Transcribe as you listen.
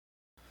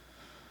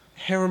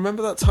Hey,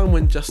 remember that time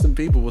when Justin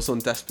Bieber was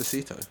on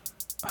Despacito?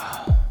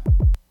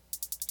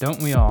 Don't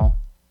we all?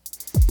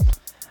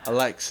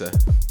 Alexa.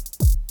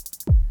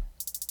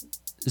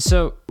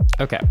 So,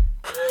 okay.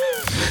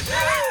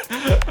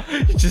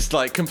 Just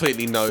like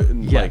completely no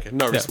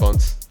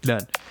response.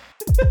 Done.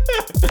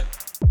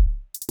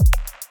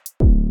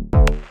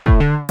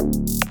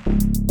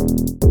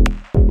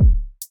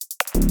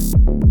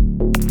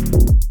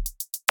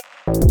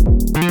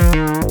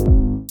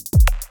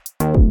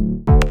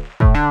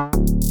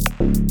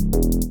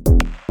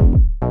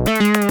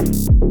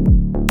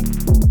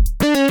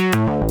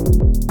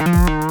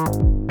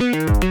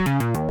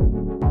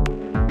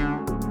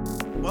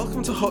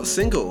 Welcome to Hot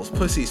Singles,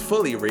 Pussy's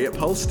fully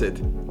reupholstered.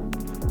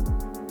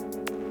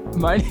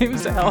 My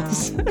name's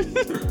Allison.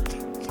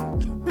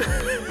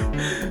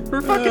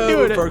 We're fucking doing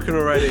We're it. broken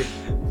already.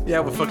 Yeah,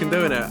 we're fucking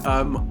doing it.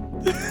 I'm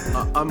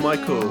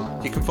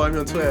Michael. You can find me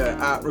on Twitter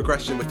at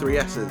regression with 3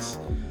 S's.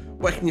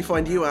 Where can you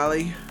find you,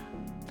 Ali?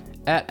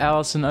 At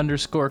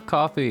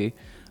Allison_coffee.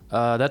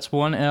 That's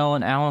 1 L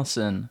in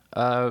Allison.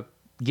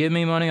 Give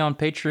me money on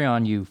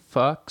Patreon, you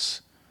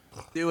fucks.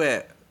 Do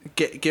it.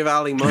 Give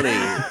Ali money.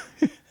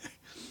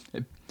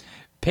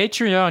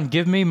 Patreon,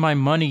 give me my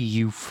money,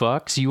 you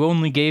fucks. You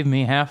only gave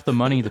me half the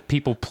money the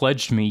people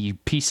pledged me, you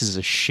pieces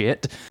of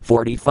shit.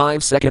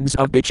 45 seconds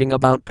of bitching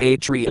about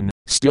Patreon.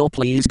 Still,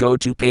 please go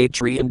to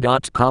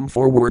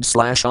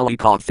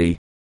patreon.com/OllieCoffee.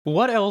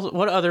 What else?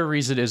 What other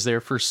reason is there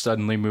for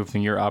suddenly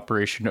moving your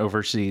operation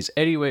overseas?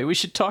 Anyway, we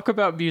should talk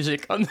about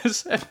music on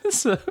this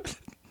episode.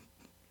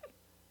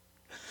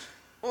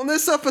 On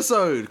this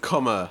episode,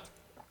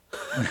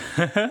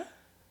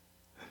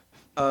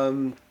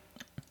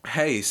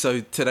 Hey,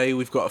 so today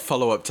we've got a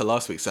follow-up to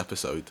last week's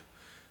episode,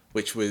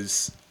 which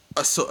was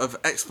a sort of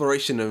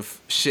exploration of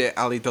shit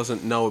Ali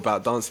doesn't know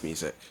about dance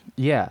music.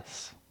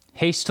 Yes.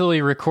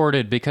 Hastily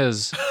recorded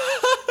because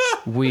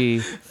we,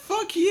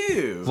 Fuck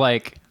you!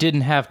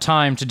 didn't have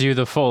time to do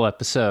the full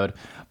episode.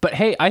 But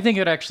hey, I think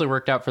it actually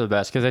worked out for the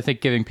best because I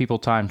think giving people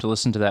time to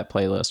listen to that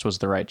playlist was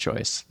the right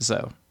choice.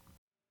 So.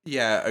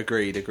 Yeah,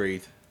 agreed.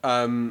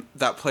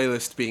 That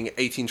playlist being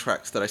 18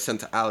 tracks that I sent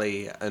to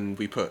Ali and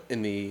we put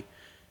in the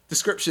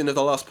description of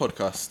the last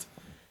podcast,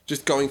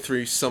 just going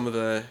through some of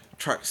the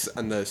tracks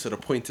and the sort of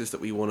pointers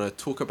that we want to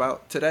talk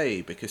about today,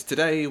 because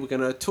today we're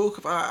going to talk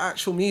about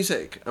actual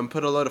music and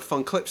put a lot of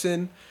fun clips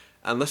in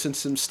and listen to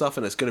some stuff,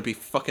 and it's going to be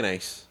fucking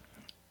ace.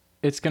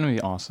 It's going to be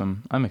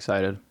awesome. I'm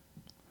excited.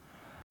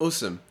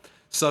 Awesome.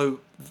 So,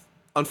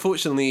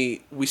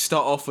 unfortunately, we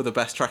start off with the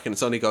best track and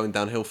it's only going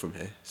downhill from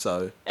here,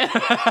 so...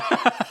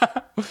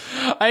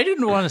 I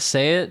didn't want to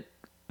say it.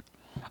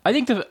 I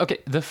think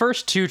the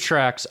first 2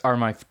 tracks are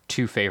my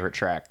 2 favorite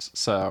tracks.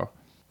 So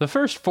the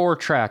first 4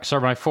 tracks are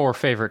my 4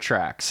 favorite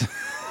tracks.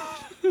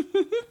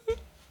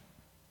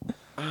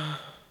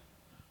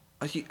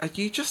 Are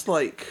you just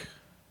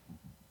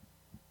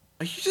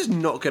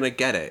not gonna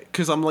get it?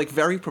 Because I'm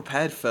very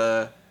prepared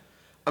for.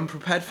 I'm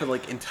prepared for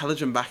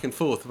intelligent back and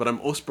forth, but I'm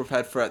also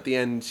prepared for at the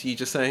end you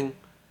just saying,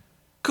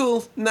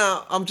 "Cool,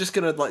 now I'm just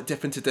gonna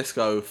dip into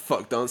disco.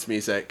 Fuck dance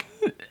music."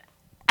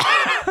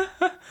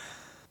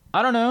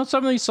 I don't know.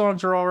 Some of these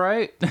songs are all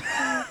right.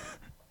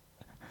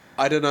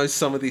 I don't know.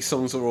 Some of these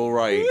songs are all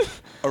right.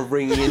 A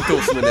ringing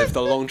endorsement of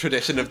the long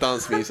tradition of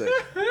dance music.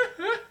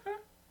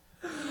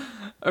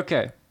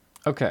 Okay.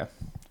 I'm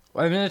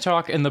gonna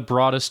talk in the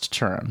broadest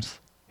terms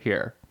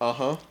here.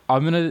 Uh-huh.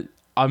 I'm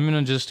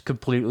gonna just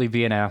completely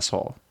be an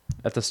asshole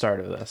at the start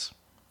of this.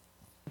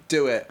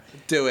 Do it.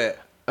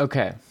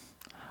 Okay.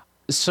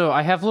 So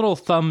I have little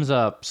thumbs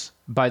ups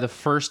by the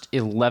first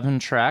 11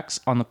 tracks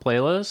on the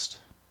playlist,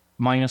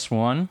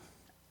 -1.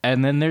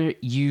 And then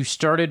you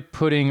started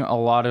putting a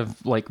lot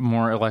of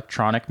more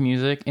electronic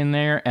music in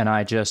there, and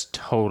I just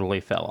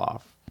totally fell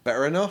off.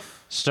 Better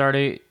enough?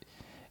 Started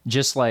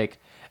just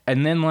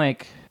and then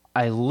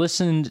I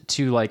listened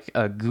to a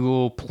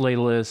Google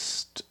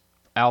playlist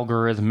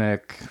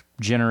algorithmic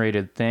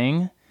generated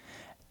thing,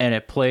 and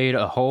it played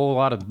a whole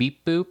lot of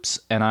beep boops,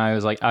 and I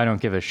was I don't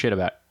give a shit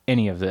about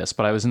any of this,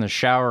 but I was in the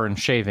shower and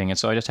shaving, and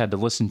so I just had to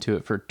listen to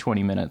it for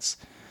 20 minutes.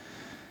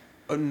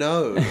 Oh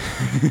no.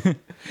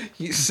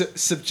 You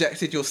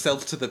subjected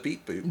yourself to the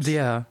beat boops.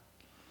 Yeah.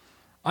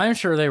 I'm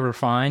sure they were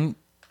fine.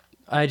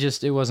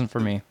 It wasn't for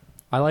me.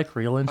 I like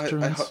real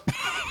instruments.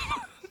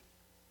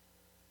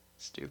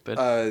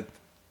 Stupid.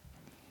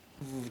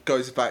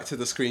 Goes back to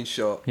the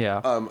screenshot.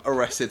 Yeah.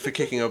 Arrested for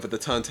kicking over the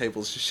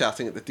turntables, just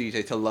shouting at the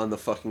DJ to learn the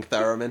fucking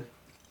theremin.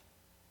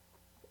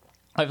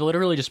 I've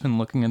literally just been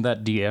looking at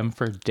that DM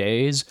for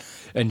days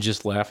and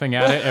just laughing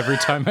at it every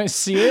time I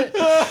see it.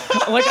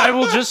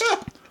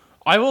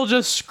 I will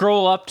just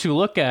scroll up to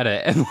look at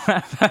it and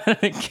laugh at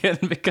it again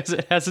because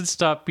it hasn't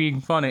stopped being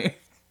funny.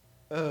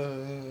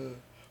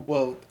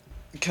 Well,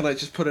 can I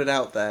just put it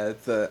out there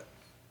that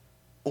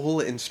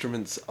all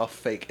instruments are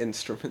fake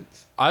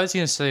instruments? I was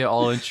going to say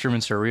all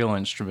instruments are real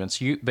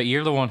instruments, but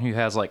you're the one who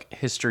has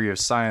history of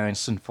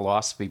science and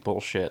philosophy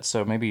bullshit,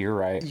 so maybe you're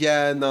right.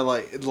 Yeah, no,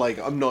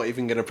 I'm not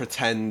even going to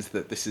pretend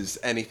that this is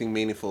anything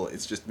meaningful.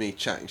 It's just me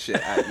chatting shit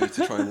at you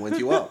to try and wind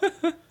you up.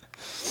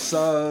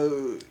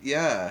 So,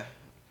 yeah.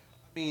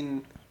 I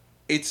mean,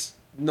 it's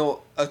not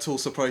at all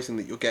surprising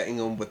that you're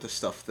getting on with the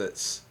stuff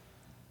that's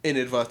in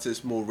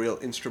Inverter's more real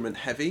instrument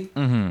heavy.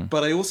 Mm-hmm.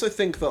 But I also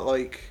think that,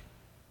 like,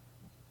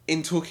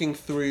 in talking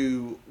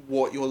through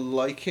what you're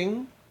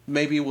liking,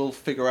 maybe we'll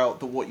figure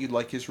out that what you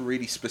like is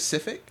really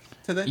specific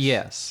to this.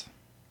 Yes.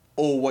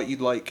 Or what you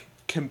like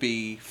can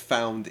be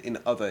found in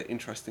other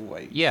interesting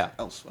ways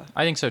elsewhere.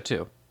 I think so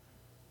too.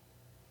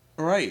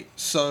 Alright,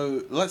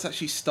 so let's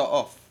actually start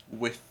off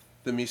with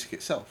the music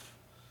itself.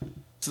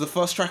 So the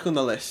first track on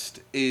the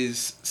list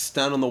is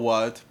Stand on the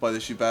Word by the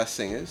Joubert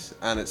Singers,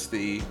 and it's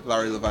the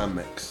Larry Levan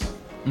mix.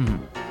 Mm-hmm.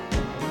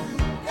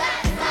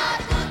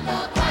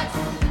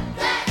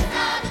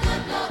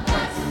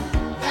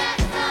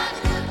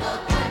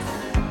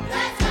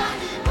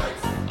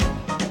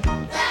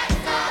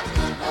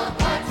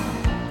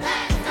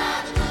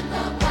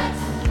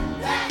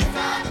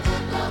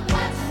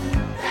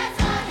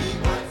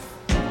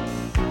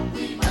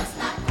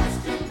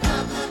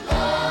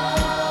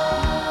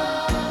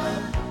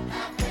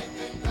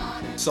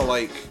 So,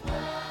 like,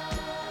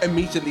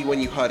 immediately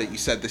when you heard it, you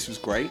said this was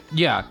great.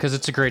 Yeah, because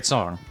it's a great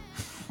song.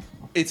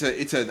 It's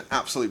an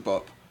absolute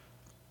bop.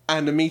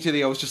 And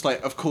immediately I was just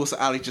like, of course,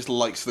 Ali just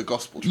likes the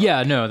gospel track.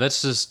 Yeah, no,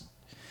 that's just...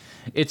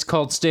 It's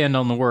called Stand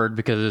on the Word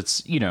because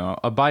it's, you know,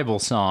 a Bible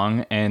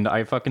song, and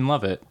I fucking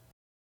love it.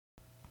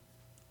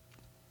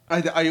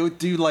 I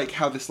do like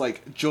how this,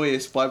 like,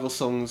 joyous Bible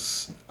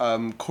songs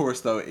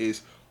chorus, though,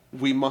 is,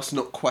 we must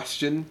not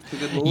question the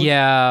good Lord.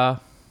 Yeah.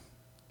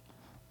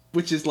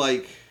 Which is,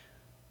 like...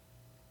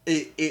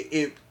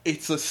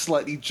 It's a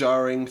slightly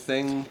jarring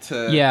thing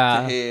to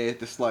hear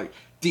this, like,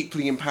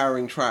 deeply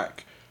empowering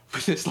track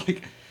with this,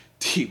 like,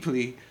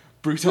 deeply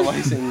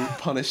brutalizing,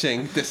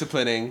 punishing,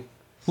 disciplining,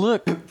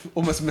 Look,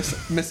 almost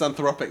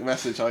misanthropic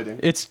message hiding.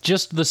 it's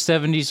just the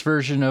 70s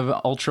version of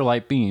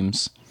Ultralight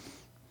Beams.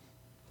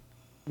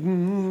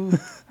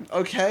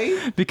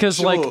 Okay. Because,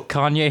 Sure. like,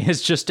 Kanye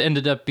has just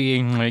ended up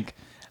being, like,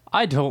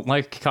 I don't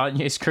like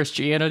Kanye's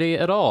Christianity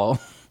at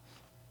all.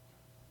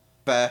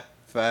 Fair.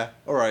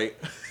 Alright.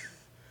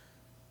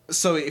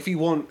 So if you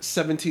want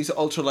 70s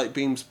ultralight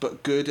beams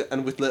but good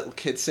and with little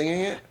kids singing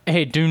it,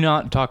 Hey, do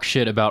not talk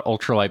shit about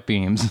Ultralight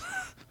Beams.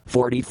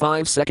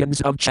 45 seconds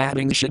of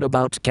chatting shit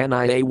about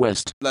Kanye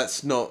West.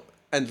 let's not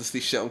endlessly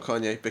shit on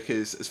Kanye,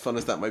 because as fun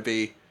as that might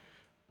be,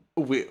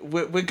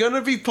 we're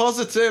gonna be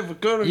positive. We're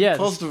gonna be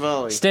positive,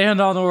 Ali. Stand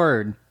on the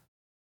Word.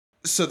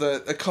 So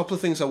a couple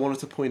of things I wanted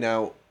to point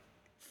out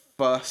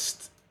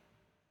first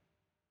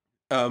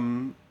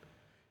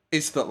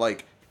is that,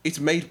 like, it's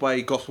made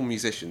by gospel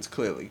musicians,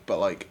 clearly, but,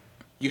 like,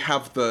 you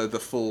have the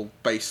full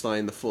bass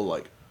line, the full,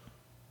 like,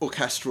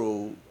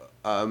 orchestral,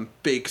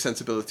 big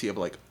sensibility of,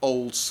 like,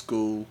 old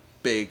school,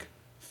 big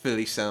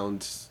Philly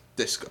sound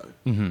disco.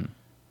 Mm-hmm.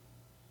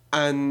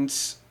 And,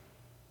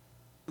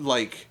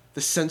 like,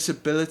 the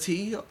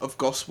sensibility of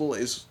gospel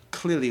is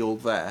clearly all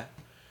there.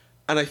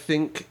 And I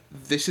think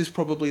this is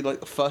probably,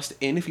 like, the first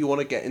in if you want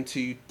to get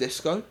into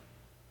disco.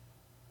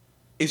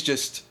 Is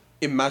just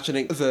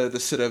imagining the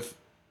sort of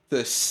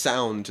the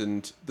sound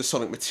and the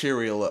sonic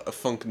material of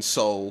funk and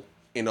soul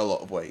in a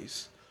lot of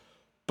ways.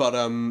 But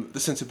the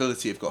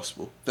sensibility of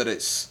gospel, that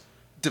it's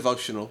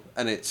devotional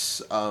and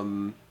it's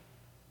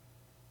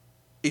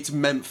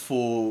meant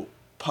for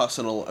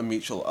personal and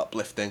mutual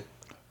uplifting.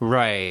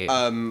 Right.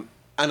 And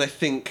I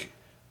think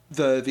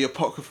the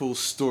apocryphal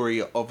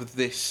story of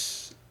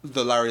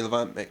the Larry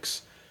Levan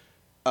mix,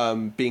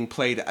 being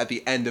played at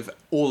the end of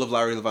all of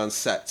Larry Levan's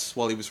sets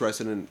while he was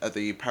resident at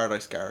the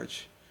Paradise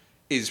Garage,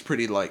 is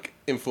pretty, like,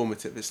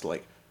 informative. It's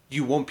like,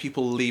 you want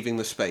people leaving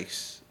the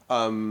space.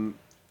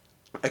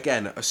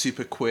 Again, a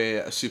super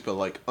queer, a super,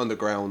 like,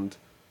 underground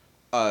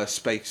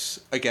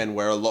space, again,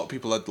 where a lot of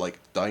people are, like,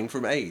 dying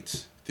from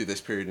AIDS through this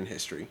period in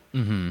history.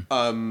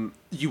 Mm-hmm.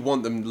 You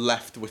want them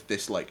left with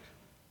this, like,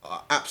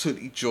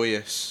 absolutely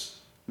joyous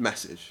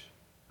message.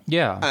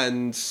 Yeah.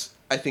 And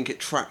I think it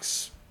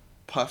tracks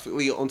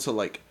perfectly onto,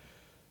 like,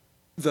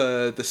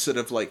 the sort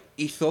of, like,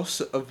 ethos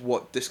of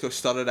what disco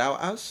started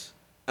out as.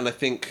 And I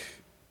think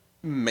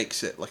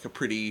makes it, like, a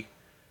pretty...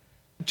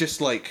 Just,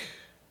 like,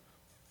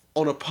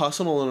 on a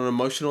personal and an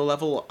emotional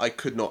level, I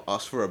could not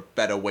ask for a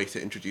better way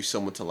to introduce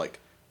someone to, like,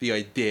 the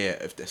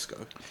idea of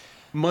disco.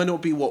 Might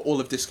not be what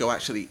all of disco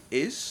actually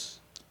is,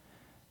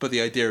 but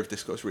the idea of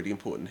disco is really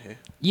important here.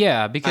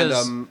 Yeah,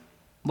 because, And,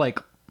 like,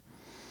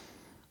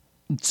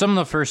 some of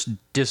the first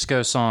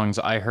disco songs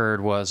I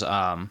heard was,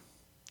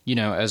 you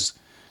know, as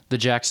the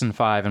Jackson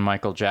 5 and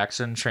Michael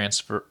Jackson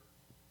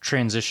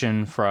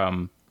transition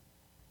from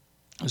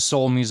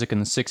soul music in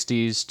the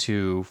 60s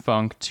to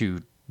funk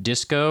to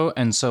disco.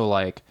 And so,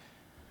 like,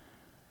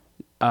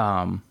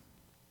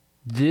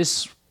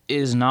 this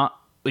is not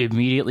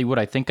immediately what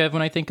I think of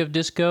when I think of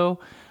disco,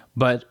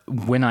 but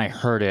when I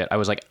heard it, I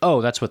was like,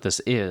 oh, that's what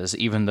this is,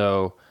 even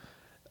though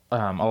a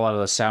lot of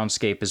the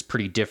soundscape is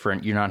pretty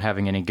different. You're not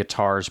having any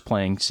guitars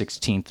playing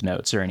 16th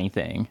notes or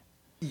anything.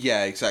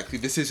 Yeah, exactly.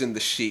 This isn't the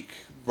chic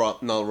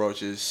Nile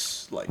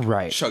Rodgers, like,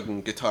 Right.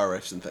 chugging guitar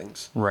riffs and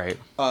things. Right.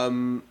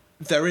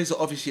 There is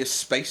obviously a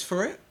space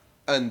for it,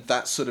 and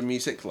that sort of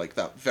music, like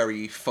that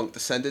very funk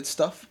descended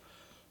stuff.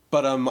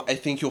 But I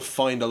think you'll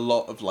find a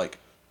lot of like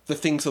the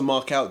things that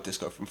mark out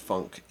disco from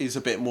funk is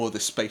a bit more the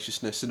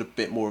spaciousness and a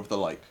bit more of the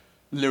like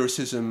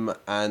lyricism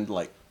and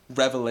like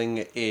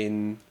reveling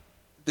in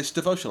this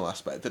devotional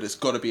aspect, that it's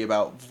got to be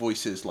about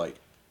voices like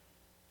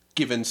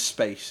given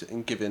space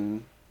and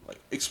given like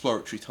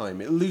exploratory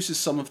time. It loses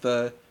some of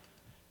the,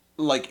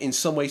 like in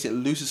some ways it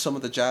loses some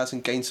of the jazz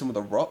and gains some of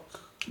the rock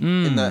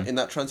in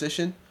that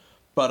transition,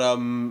 but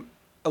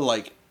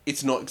like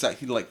it's not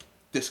exactly like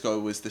disco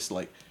was this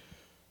like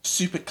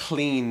super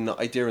clean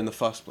idea in the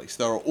first place.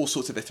 There are all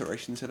sorts of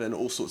iterations of it and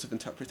all sorts of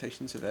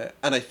interpretations of it,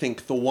 and I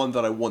think the one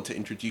that I want to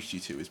introduce you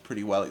to is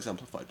pretty well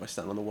exemplified by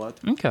Stand on the Word.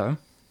 Okay.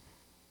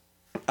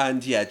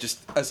 And yeah, just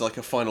as like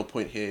a final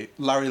point here,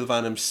 Larry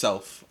Levan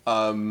himself,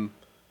 New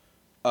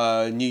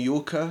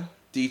Yorker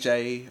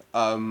DJ.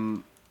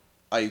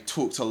 I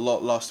talked a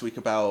lot last week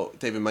about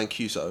David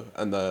Mancuso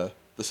and the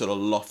sort of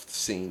loft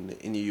scene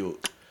in New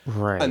York.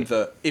 Right. And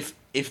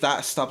if that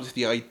established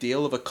the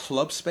ideal of a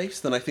club space,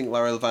 then I think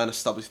Larry Levan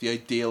established the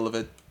ideal of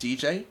a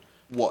DJ,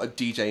 what a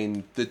DJ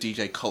and the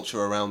DJ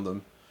culture around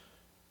them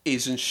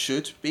is and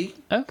should be.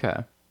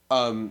 Okay.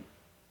 And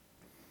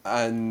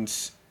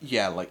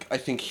yeah, like I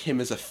think him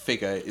as a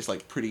figure is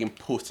like pretty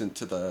important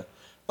to the,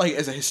 like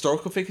as a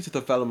historical figure to the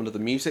development of the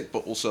music,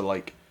 but also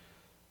like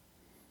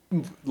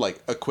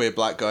a queer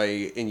black guy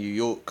in New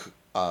York,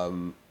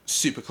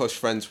 super close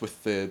friends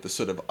with the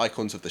sort of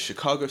icons of the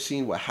Chicago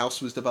scene where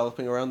house was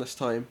developing around this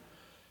time.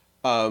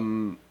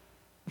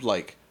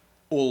 Like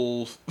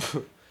all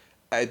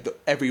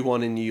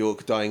everyone in New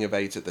York dying of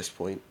AIDS at this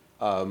point.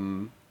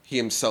 He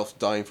himself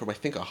dying from I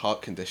think a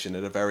heart condition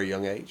at a very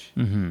young age.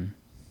 Mm-hmm.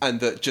 And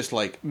that just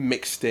like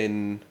mixed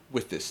in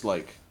with this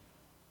like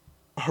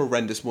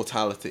horrendous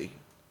mortality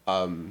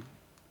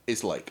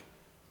is like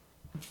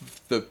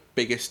the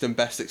biggest and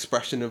best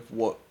expression of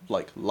what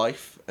like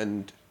life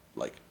and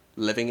like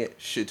living it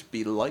should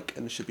be like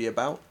and should be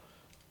about.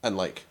 And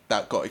like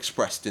that got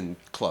expressed in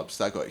clubs,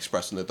 that got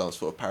expressed on the dance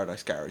floor of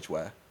Paradise Garage,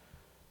 where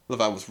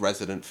Levan was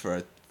resident for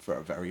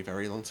a very,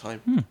 very long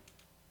time.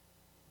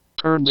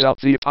 Turns out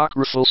the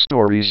apocryphal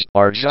stories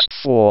are just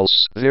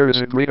false. There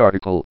is a great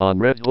article on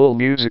Red Bull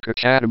Music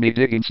Academy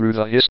digging through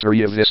the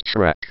history of this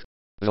track.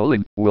 The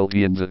link will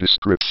be in the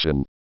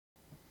description.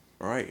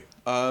 Alright.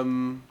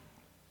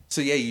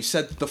 So yeah, you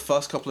said the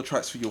first couple of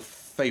tracks were your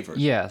favorite.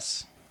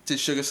 Yes. Did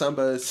Sugar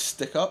Samba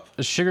stick up?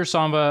 Sugar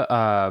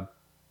Samba,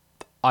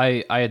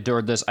 I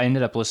adored this. I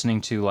ended up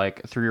listening to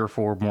like 3 or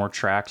 4 more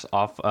tracks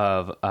off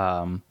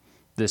of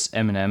this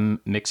Eminem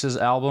Mixes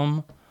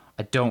album.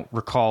 I don't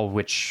recall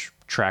which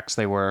tracks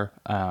they were.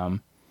 I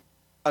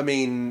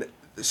mean,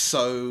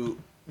 so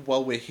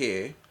while we're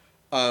here,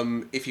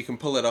 if you can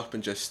pull it up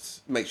and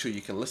just make sure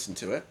you can listen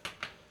to it,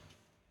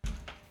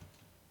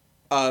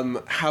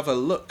 have a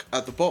look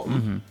at the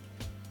bottom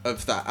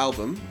of that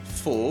album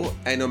for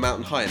Ain't No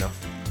Mountain High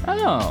Enough.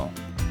 Oh.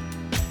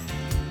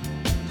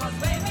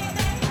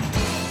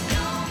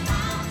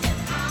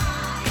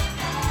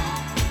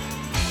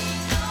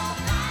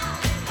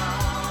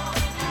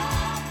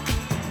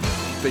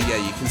 But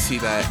yeah, you can see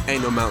there,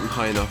 Ain't No Mountain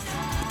High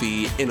Enough,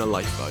 the Inner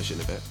Life version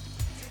of it.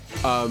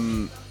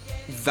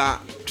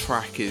 That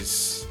track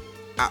is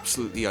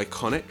absolutely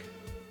iconic.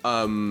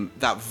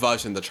 That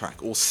version of the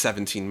track, all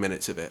 17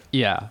 minutes of it.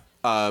 Yeah.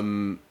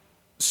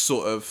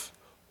 Sort of,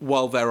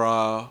 while there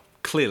are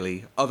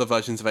clearly other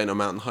versions of Ain't No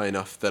Mountain High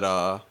Enough that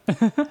are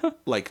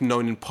like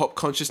known in pop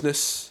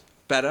consciousness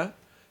better,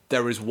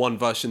 there is one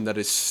version that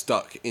is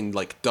stuck in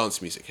like dance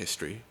music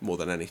history more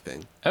than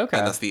anything. Okay.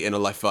 And that's the Inner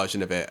Life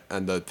version of it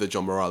and the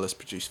John Morales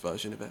produced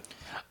version of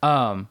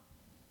it.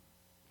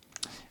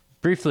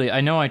 Briefly,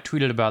 I know I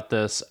tweeted about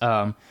this.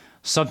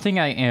 Something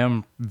I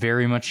am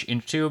very much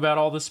into about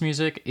all this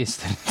music is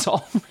that it's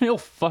all real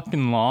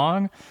fucking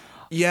long.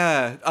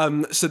 Yeah,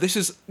 so this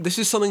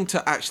is something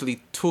to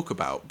actually talk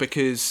about,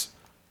 because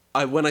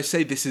when I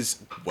say this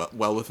is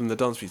well within the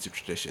dance music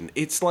tradition,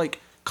 it's like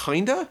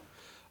kinda.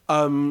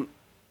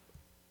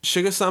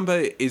 Sugar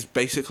Samba is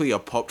basically a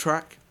pop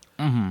track.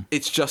 Mm-hmm.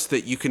 It's just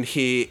that you can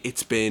hear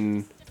it's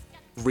been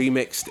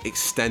remixed,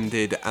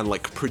 extended, and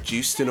like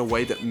produced in a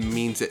way that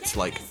means it's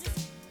like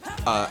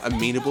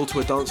amenable to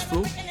a dance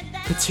floor.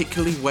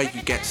 Particularly where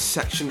you get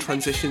section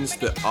transitions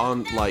that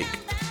aren't like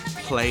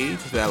played,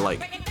 they're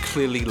like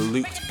clearly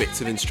looped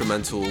bits of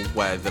instrumental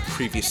where the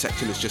previous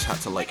section has just had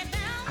to like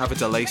have a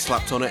delay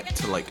slapped on it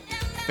to like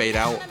fade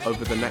out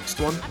over the next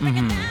one.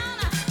 Mm-hmm.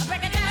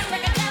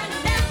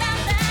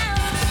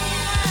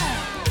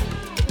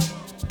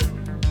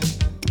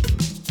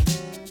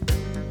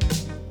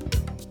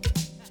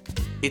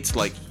 It's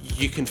like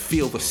you can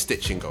feel the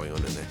stitching going on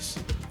in this,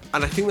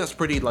 and I think that's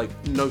pretty like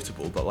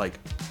notable. That like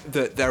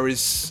that there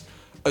is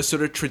a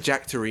sort of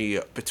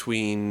trajectory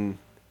between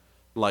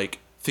like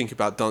think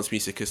about dance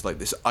music as like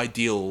this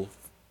ideal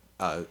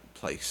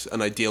place,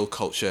 an ideal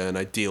culture, an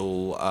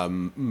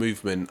ideal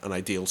movement, an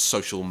ideal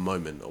social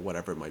moment, or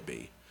whatever it might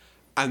be,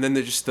 and then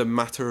there's just the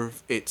matter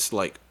of its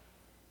like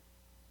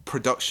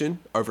production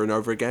over and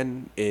over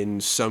again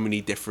in so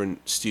many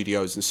different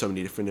studios and so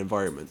many different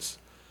environments.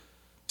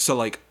 So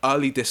like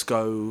early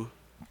disco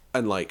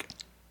and like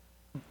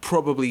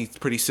probably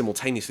pretty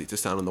simultaneously to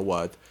Stand on the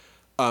Word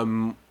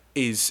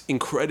is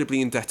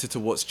incredibly indebted to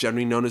what's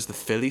generally known as the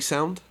Philly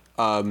sound,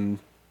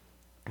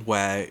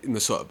 where in the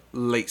sort of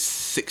late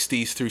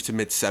 60s through to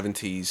mid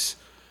 70s,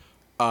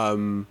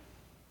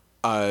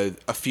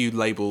 a few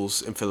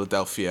labels in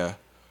Philadelphia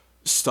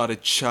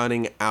started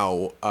churning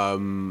out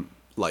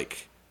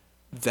like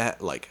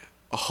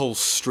a whole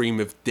stream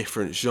of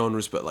different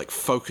genres, but like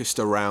focused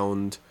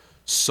around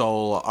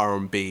soul,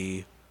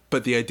 R&B.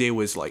 But the idea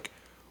was like,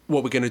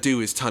 what we're going to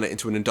do is turn it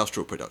into an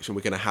industrial production.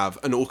 We're going to have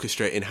an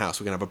orchestra in-house.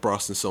 We're going to have a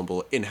brass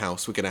ensemble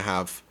in-house. We're going to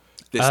have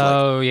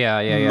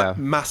this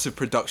massive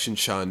production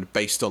churn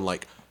based on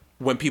like,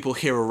 when people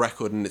hear a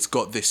record and it's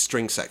got this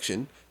string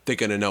section, they're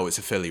going to know it's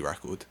a Philly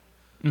record.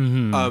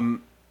 Mm-hmm.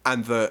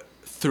 And the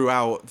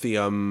throughout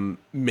the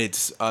mid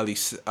to late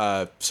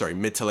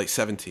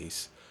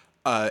 70s,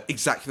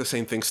 exactly the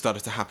same thing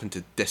started to happen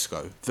to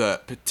disco.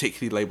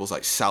 Particularly labels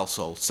like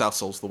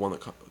Salsoul's the one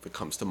that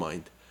comes to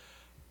mind,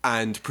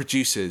 and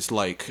producers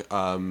like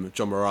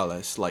John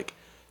Morales, like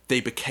they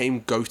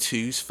became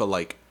go-tos for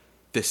like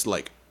this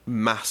like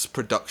mass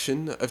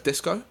production of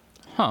disco.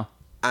 Huh.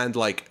 And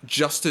like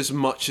just as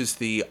much as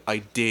the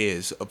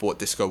ideas of what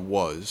disco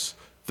was,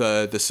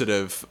 the sort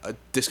of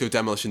disco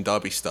demolition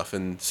derby stuff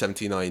in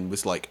 '79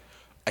 was like,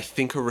 I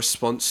think, a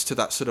response to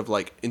that sort of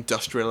like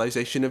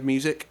industrialization of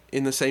music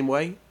in the same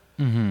way.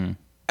 Mm-hmm.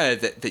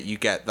 That you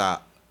get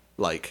that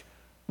like,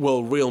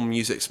 well, real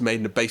music's made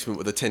in a basement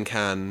with a tin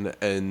can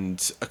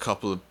and a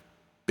couple of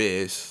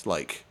beers.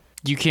 Like,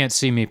 you can't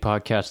see me,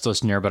 podcast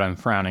listener, but I'm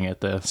frowning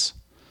at this.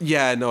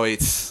 Yeah, no,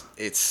 it's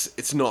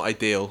not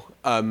ideal.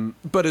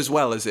 But as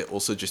well as it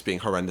also just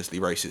being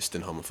horrendously racist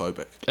and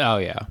homophobic. Oh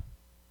yeah.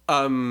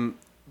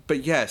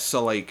 But yeah,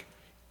 so like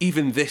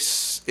even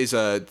this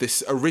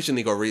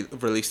originally got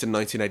released in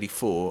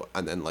 1984,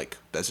 and then like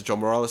there's a John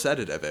Morales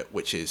edit of it,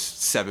 which is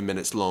 7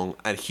 minutes long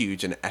and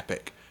huge and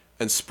epic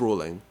and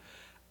sprawling.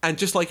 And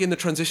just like in the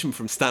transition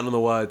from Stand on the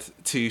Word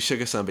to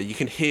Sugar Samba, you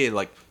can hear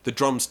like the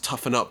drums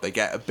toughen up. They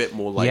get a bit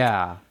more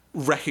like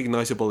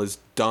recognizable as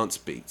dance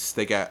beats.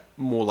 They get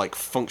more like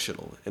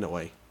functional in a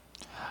way.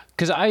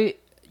 Because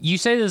you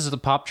say this is the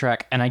pop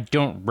track, and I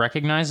don't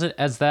recognize it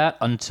as that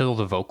until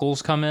the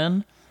vocals come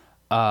in.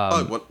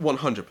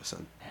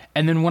 100%.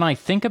 And then when I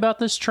think about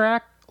this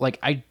track, like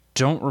I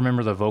don't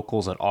remember the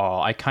vocals at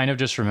all. I kind of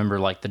just remember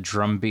like the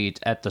drum beat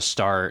at the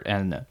start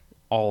and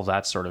all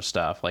that sort of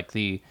stuff. Like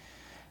the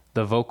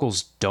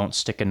vocals don't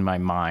stick in my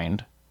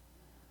mind.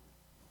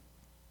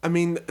 I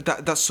mean,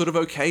 that's sort of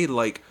okay.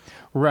 Like,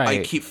 right.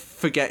 I keep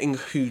forgetting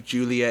who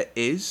Julia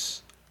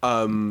is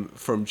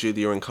from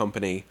Julia and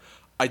Company.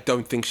 I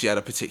don't think she had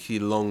a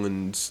particularly long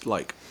and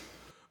like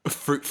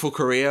fruitful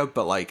career,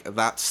 but like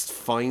that's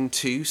fine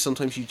too.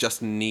 Sometimes you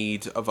just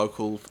need a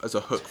vocal as a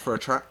hook for a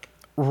track.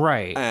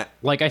 Right.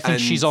 Like I think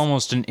she's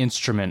almost an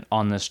instrument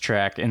on this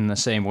track in the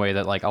same way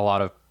that like a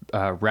lot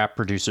of rap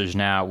producers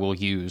now will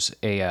use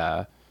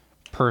a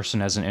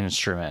person as an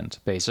instrument,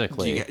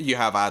 basically. You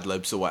have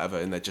ad-libs or whatever,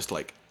 and they're just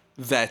like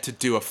there to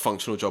do a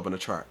functional job on a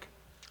track.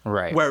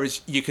 Right.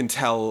 Whereas you can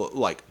tell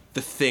like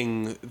the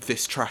thing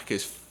this track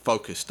is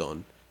focused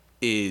on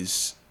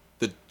is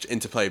the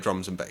interplay of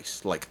drums and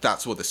bass. Like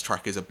that's what this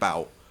track is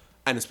about,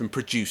 and it's been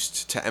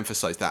produced to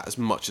emphasize that as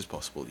much as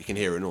possible. You can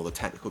hear it in all the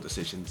technical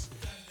decisions,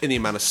 in the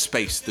amount of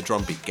space the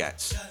drum beat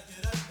gets,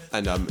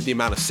 and the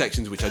amount of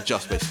sections which are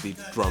just basically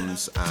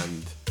drums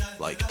and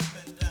like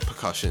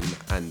percussion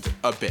and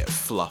a bit of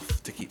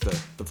fluff to keep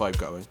the vibe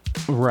going.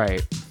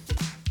 Right.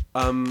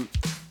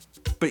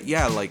 But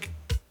yeah, like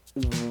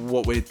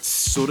what we're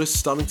sort of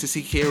starting to see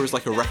here is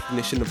like a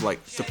recognition of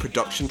like the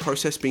production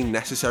process being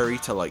necessary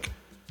to like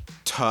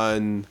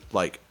turn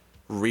like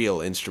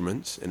real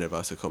instruments in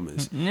inverted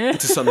commas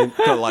into something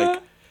that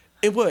like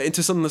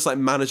into something that's like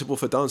manageable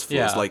for dance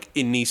floors. Like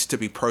it needs to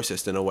be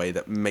processed in a way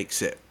that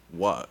makes it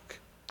work.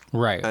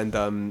 Right.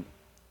 And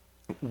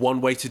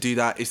one way to do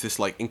that is this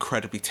like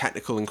incredibly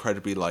technical,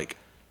 incredibly like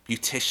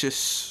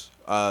beauticious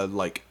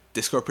like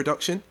disco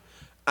production,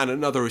 and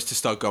another is to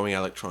start going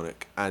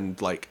electronic.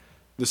 And like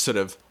the sort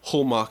of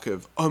hallmark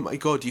of, oh my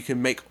god, you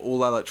can make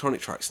all electronic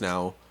tracks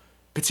now,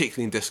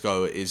 particularly in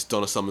disco, is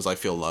Donna Summer's I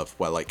Feel Love,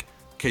 where like,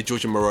 okay,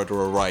 Giorgio Moroder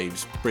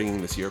arrives bringing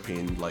this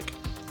European like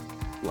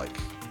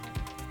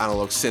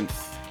analog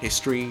synth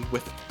history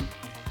with it,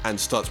 and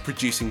starts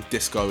producing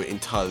disco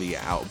entirely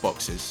out of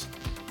boxes.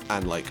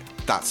 And like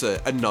that's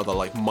another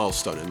like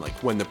milestone in like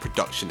when the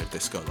production of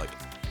disco like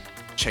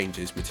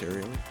changes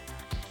materially.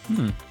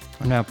 I'm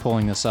now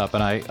pulling this up,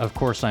 and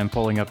I'm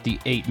pulling up the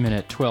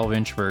 8-minute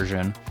 12-inch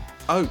version.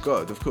 Oh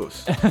god, of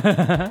course.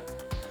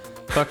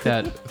 Fuck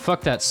that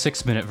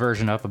 6-minute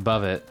version up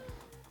above it.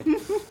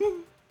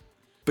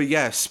 But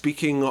yeah,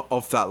 speaking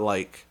of that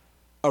like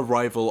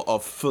arrival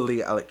of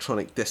fully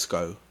electronic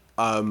disco,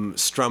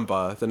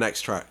 Stramba, the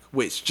next track,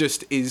 which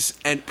just is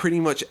pretty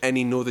much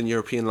any Northern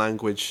European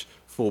language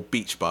for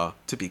beach bar,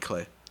 to be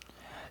clear.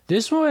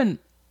 This one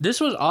This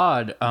was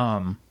odd.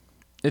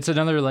 It's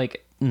another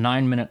like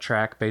 9-minute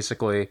track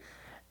basically,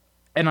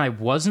 and I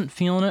wasn't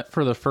feeling it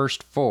for the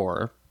first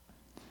 4,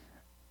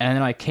 and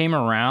then I came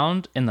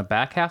around in the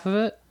back half of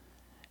it,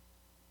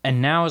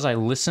 and now as I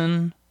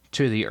listen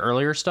to the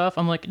earlier stuff,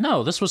 I'm like,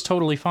 no, this was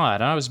totally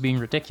fine. I was being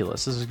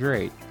ridiculous. This is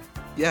great.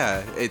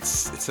 Yeah,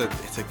 it's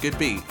a good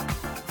beat.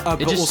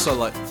 But also,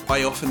 like,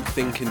 I often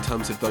think in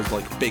terms of those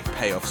like big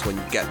payoffs when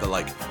you get the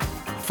like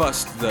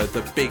first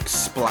the big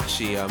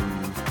splashy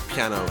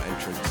piano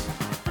entrance,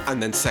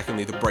 and then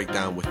secondly the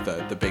breakdown with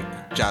the big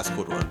jazz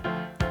chord run.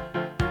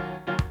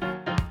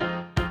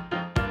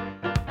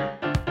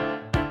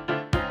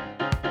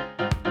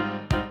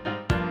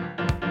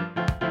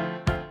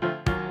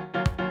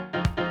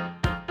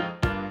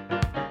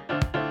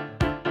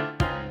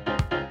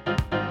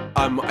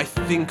 I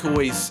think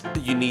always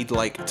you need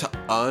like to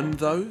earn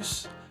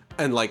those,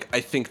 and like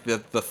I think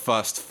that the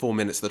first 4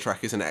 minutes of the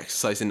track is an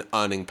exercise in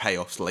earning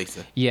payoffs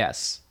later.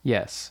 Yes.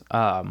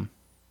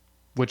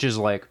 Which is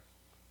like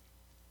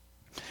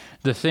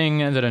the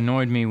thing that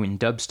annoyed me when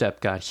dubstep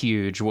got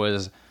huge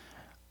was,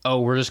 oh,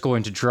 we're just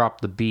going to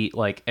drop the beat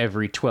like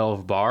every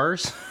 12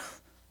 bars.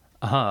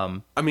 I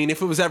mean,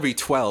 if it was every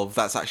 12,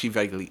 that's actually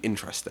vaguely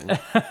interesting.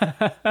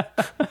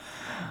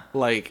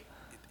 Like,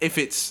 if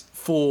it's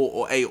 4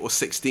 or 8 or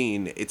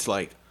 16, it's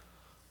like...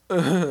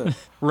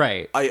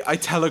 Right. I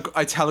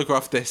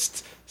telegraphed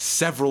this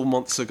several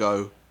months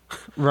ago.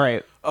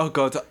 Right. Oh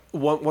god,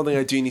 one thing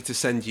I do need to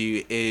send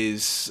you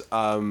is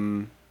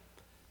someone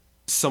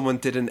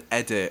did an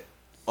edit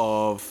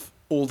of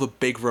all the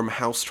big room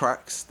house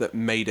tracks that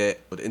made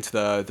it into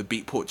the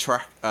Beatport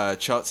track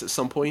charts at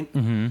some point.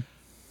 Mm-hmm.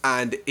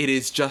 And it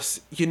is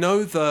just, you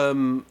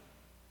know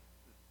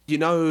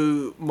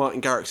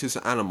Martin Garrix's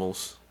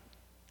Animals?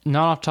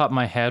 Not off the top of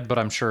my head, but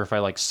I'm sure if I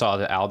like saw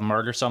the album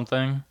art or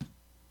something.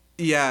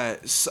 Yeah,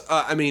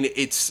 I mean,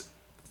 it's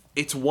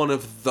one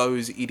of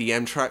those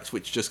EDM tracks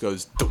which just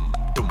goes dum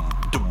dum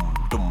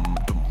dum dum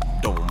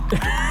dum dum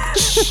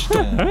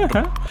dum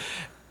dum.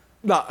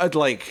 No, I'd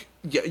like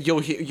you'll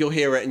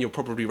hear it and you'll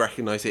probably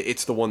recognize it.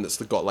 It's the one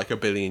that's got like 1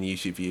 billion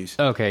YouTube views.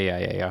 Okay,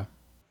 yeah.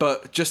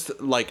 But just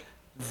like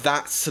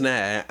that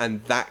snare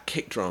and that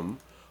kick drum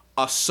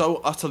are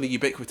so utterly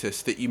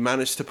ubiquitous that you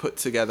manage to put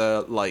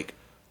together like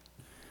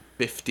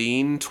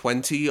 15,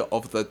 20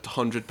 of the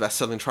 100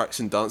 best-selling tracks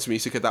in dance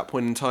music at that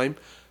point in time,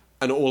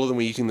 and all of them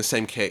were using the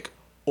same kick,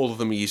 all of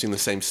them were using the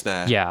same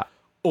snare. Yeah.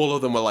 All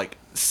of them were like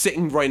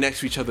sitting right next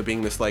to each other,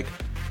 being this like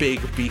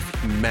big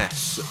beefy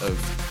mess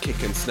of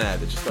kick and snare.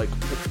 They're just like,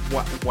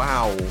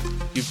 wow,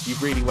 you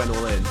really went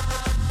all in.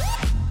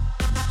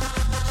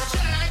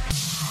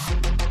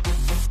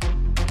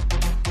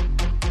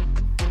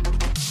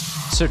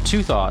 So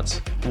 2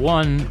 thoughts.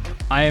 1,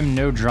 I am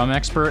no drum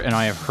expert, and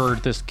I have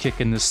heard this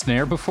kick and this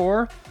snare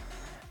before.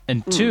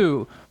 And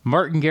 2,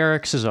 Martin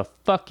Garrix is a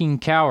fucking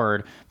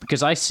coward,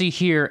 because I see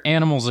here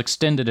Animals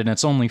Extended and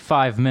it's only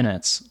 5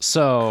 minutes.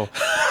 So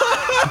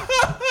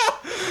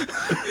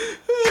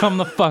come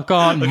the fuck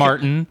on,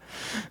 Martin.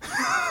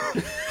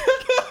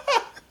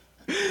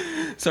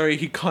 Sorry,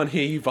 he can't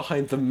hear you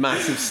behind the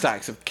massive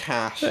stacks of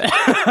cash.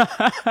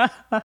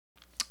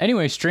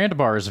 Anyway,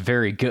 Strandbar is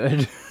very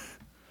good.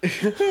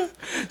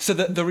 So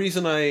the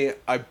reason I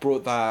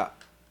brought that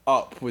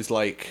up was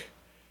like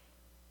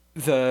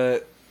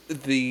the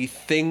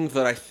thing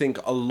that I think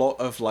a lot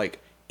of like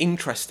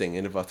interesting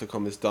in inverted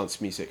commas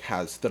dance music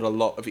has that a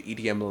lot of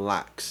EDM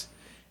lacks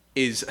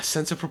is a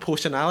sense of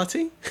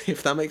proportionality,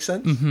 if that makes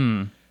sense.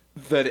 Mm-hmm.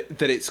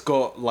 That it's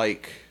got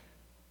like,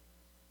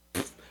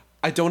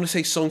 I don't want to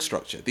say song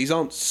structure. These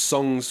aren't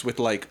songs with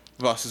like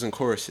verses and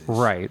choruses,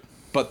 Right.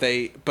 But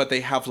they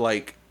have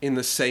like, in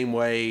the same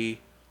way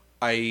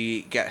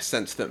I get a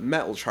sense that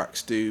metal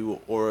tracks do,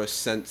 or a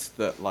sense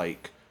that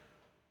like,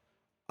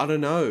 I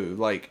don't know,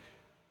 like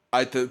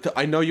I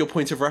know your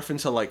point of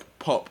reference are like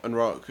pop and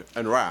rock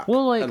and rap.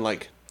 Well, like, and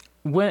like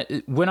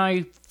when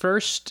I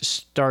first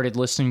started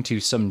listening to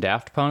some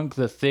Daft Punk,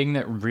 the thing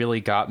that really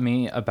got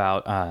me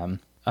about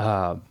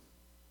One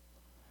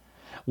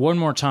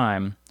More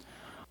Time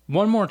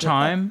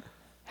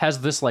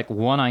has this like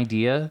one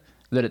idea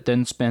that it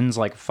then spends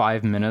like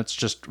 5 minutes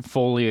just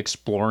fully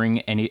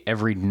exploring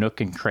every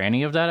nook and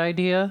cranny of that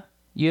idea,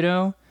 you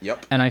know?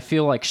 Yep. And I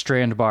feel like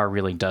Strandbar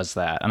really does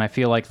that. And I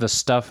feel like the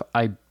stuff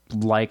I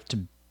liked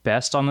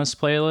best on this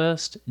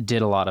playlist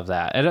did a lot of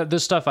that. And the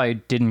stuff I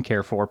didn't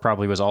care for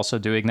probably was also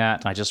doing that,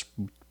 and I just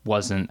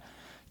wasn't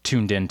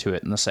tuned into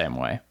it in the same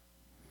way.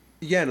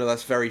 Yeah, no,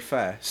 that's very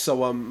fair.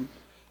 So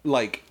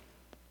like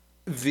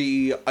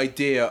the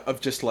idea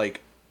of just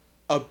like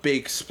a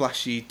big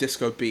splashy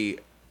disco beat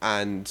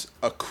and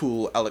a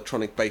cool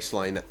electronic bass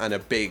line and a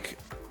big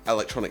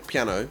electronic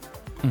piano,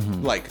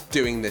 like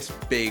doing this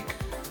big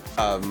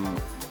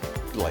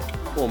like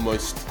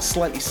almost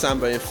slightly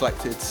samba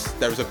inflected.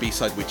 There's a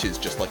B-side which is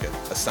just like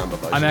a samba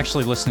version. I'm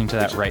actually listening to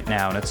that right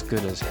now, and it's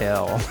good as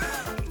hell.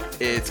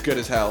 It's good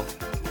as hell.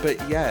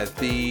 But yeah,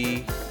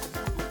 the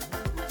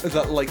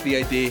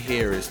idea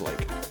here is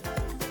like,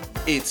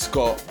 it's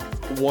got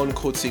one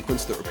chord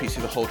sequence that repeats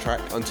through the whole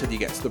track until you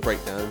get to the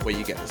breakdown where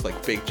you get this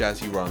like big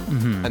jazzy run,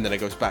 and then it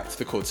goes back to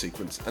the chord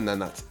sequence, and then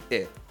that's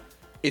it.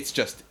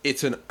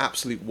 It's an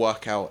absolute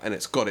workout, and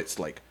it's got its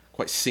like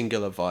quite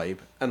singular vibe.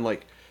 And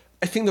like,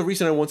 I think the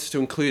reason I wanted to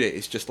include it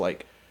is just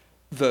like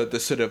the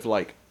sort of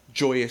like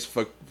joyous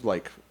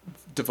like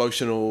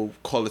devotional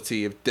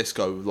quality of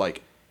disco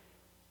like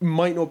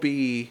might not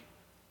be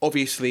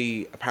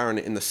obviously apparent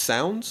in the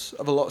sounds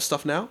of a lot of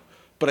stuff now,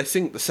 but I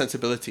think the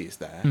sensibility is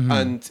there.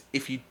 And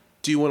if you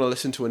do want to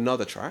listen to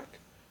another track,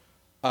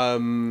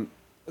 I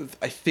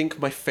think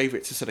my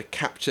favorite to sort of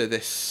capture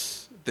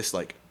this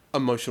like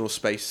emotional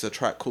space is a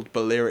track called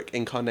Balearic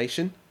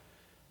Incarnation,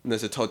 and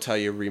there's a Todd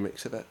Talia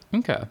remix of it.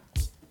 Okay.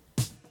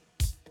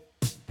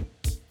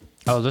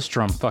 Oh, this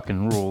drum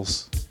fucking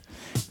rules.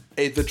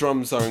 The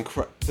drums are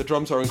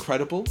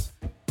incredible.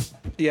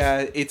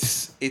 Yeah,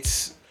 it's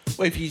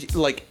well, if you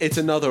like, it's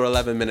another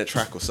 11-minute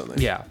track or something.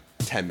 Yeah.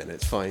 10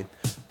 minutes, fine.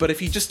 But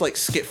if you just like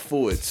skip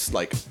forwards,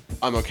 like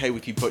I'm okay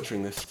with you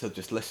butchering this to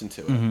just listen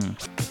to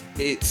it.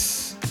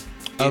 It's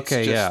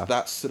Okay, just yeah.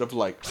 that sort of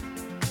like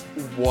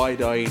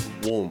wide-eyed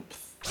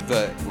warmth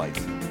that like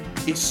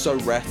it's so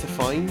rare to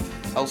find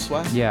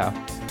elsewhere. Yeah.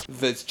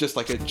 There's just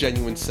like a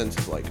genuine sense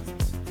of like,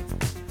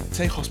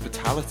 say,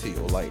 hospitality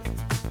or like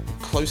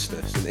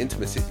closeness and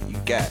intimacy that you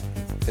get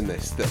in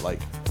this that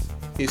like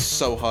is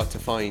so hard to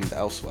find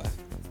elsewhere.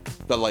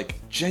 The like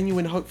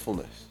genuine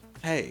hopefulness.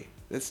 Hey,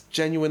 there's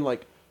genuine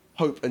like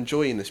hope and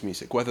joy in this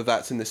music, whether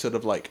that's in this sort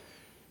of like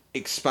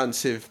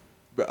expansive,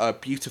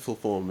 beautiful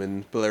form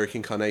in Balearic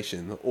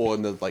Incarnation or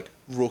in the like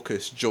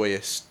raucous,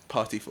 joyous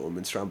party form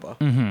in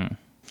Strandbar.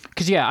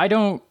 Because,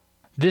 yeah,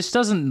 this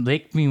doesn't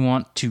make me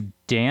want to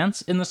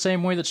dance in the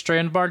same way that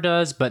Strandbar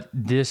does, but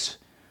this,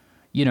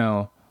 you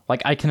know,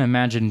 like I can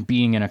imagine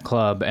being in a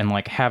club and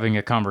like having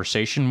a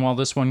conversation while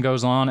this one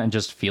goes on and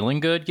just feeling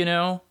good, you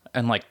know,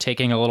 and like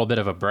taking a little bit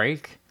of a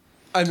break.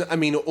 And I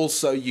mean,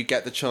 also you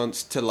get the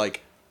chance to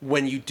like,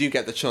 when you do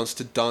get the chance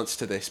to dance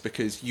to this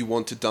because you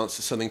want to dance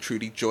to something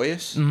truly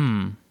joyous.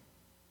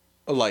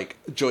 Like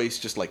joyous,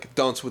 just like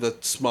dance with a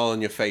smile on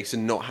your face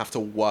and not have to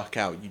work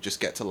out. You just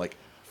get to like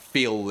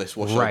feel this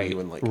wash over you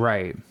and like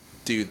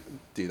do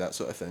that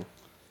sort of thing.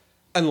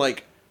 And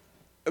like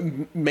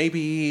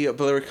maybe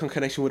Balearic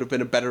Incarnation would have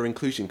been a better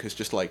inclusion because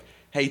just like,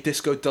 hey,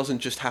 disco doesn't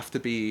just have to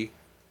be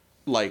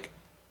like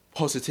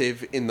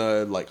positive in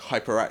the like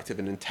hyperactive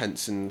and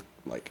intense and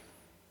like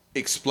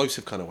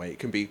explosive kind of way. It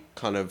can be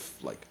kind of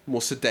like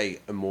more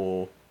sedate and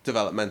more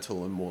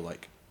developmental and more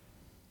like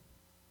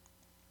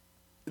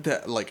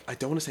that. Like, I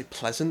don't want to say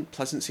pleasant.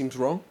 Pleasant seems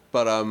wrong,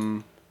 but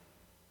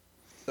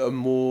a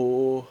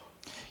more.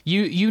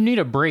 You need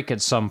a break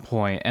at some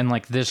point, and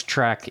like this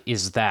track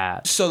is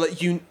that. So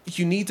like you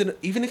need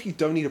even if you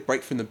don't need a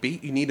break from the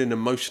beat, you need an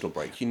emotional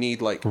break. You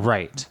need like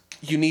Right.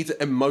 You need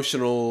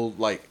emotional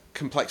like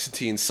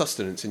complexity and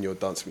sustenance in your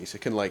dance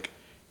music, and like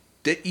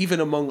even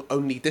among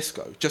only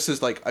disco, just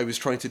as like I was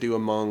trying to do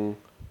among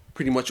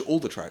pretty much all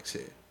the tracks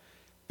here.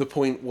 The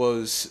point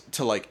was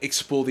to like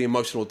explore the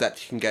emotional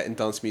depth you can get in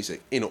dance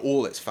music in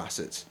all its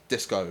facets: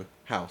 disco,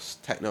 house,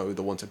 techno,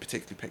 the ones I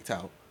particularly picked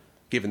out,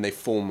 given they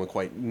form a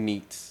quite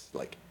neat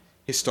like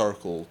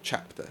historical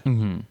chapter.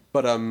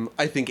 But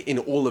I think in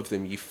all of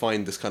them you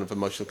find this kind of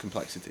emotional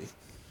complexity.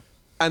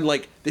 And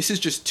like this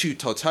is just two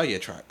Todd Talia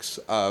tracks,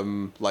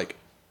 like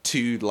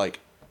two like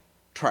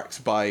tracks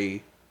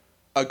by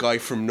a guy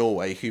from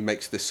Norway who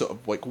makes this sort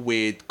of like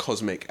weird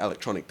cosmic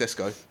electronic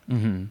disco.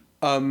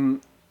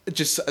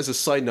 Just as a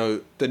side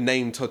note, the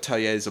name Todd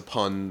Talia is a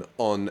pun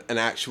on an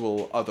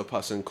actual other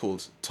person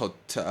called Todd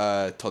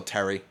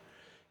Terry,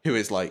 who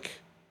is like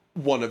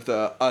one of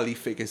the early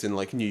figures in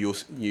like New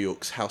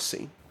York's house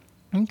scene.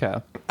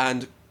 Okay.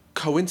 And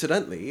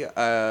coincidentally,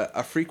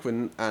 a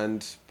frequent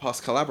and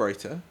past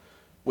collaborator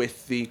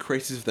with the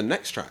creators of the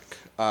next track,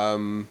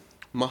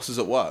 Masters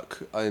at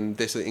Work, and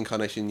this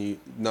incarnation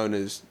known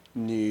as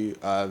New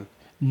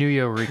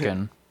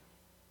Nuyorican.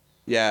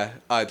 Yeah,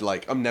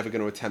 I'm never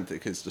going to attempt it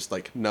because just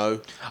like,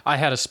 no. I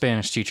had a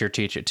Spanish teacher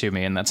teach it to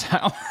me, and that's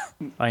how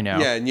I know.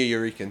 Yeah, New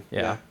Yorican.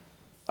 Yeah.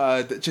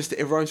 Just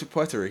it rhymes with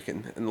Puerto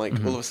Rican, and like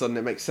all of a sudden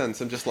it makes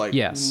sense. I'm just like,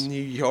 Yes.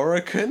 New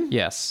Yorican?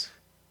 Yes.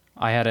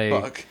 I had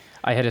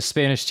a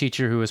Spanish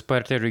teacher who was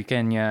Puerto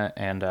Ricana,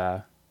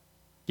 and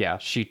yeah,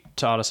 she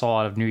taught us a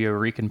lot of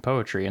Nuyorican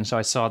poetry, and so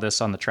I saw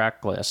this on the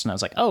track list, and I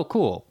was like, oh,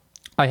 cool.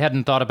 I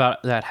hadn't thought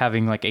about that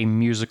having like a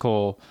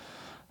musical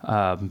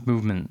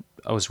movement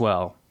as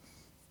well.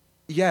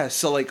 Yeah,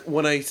 so like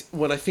when I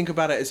think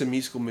about it as a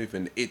musical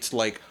movement, it's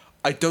like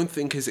I don't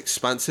think as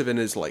expansive and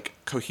as like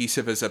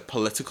cohesive as a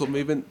political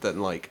movement that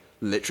like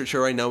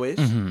literature I know is.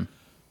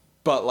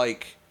 But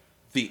like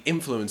the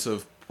influence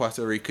of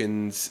Puerto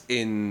Ricans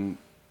in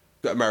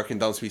American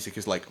dance music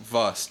is like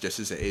vast, just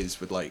as it is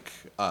with like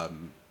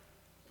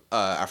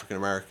African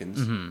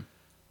Americans.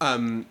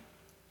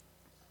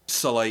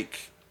 So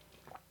like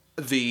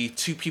the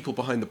two people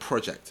behind the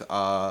project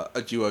are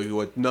a duo who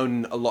had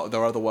known a lot of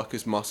their other work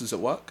as Masters at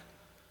Work.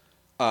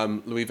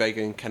 Louis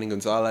Vega and Kenny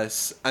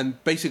Gonzalez,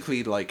 and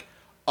basically like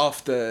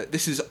after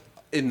this is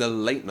in the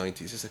late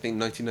 90s. It's, I think,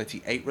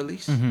 1998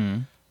 release.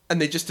 And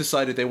they just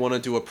decided they want to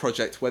do a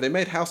project where they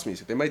made house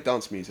music, they made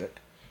dance music,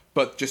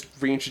 but just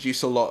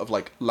reintroduce a lot of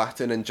like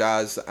Latin and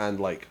jazz and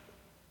like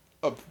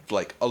a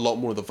lot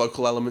more of the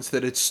vocal elements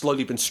that had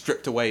slowly been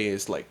stripped away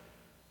as like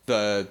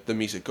the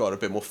music got a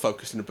bit more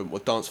focused and a bit more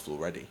dance floor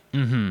ready.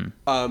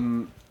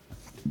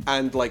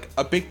 And like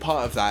a big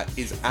part of that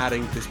is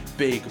adding this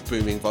big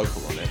booming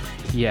vocal on it.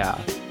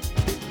 Yeah.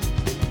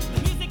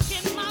 The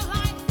music in my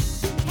life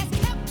has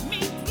kept me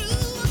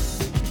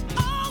through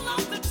all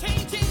of the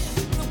changes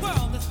the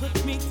world has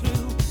put me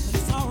through. But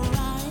it's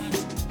alright,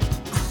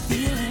 I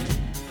feel it.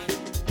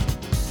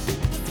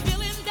 The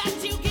feeling that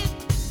you get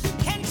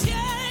can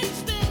change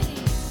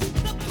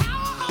things. The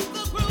power of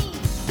the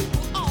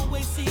groove will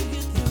always see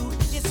you through.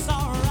 It's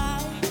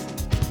alright,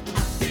 I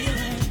feel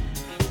it.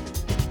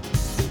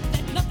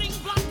 Let nothing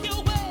block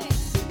your way,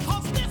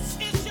 'cause this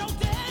is your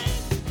day.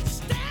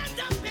 Stand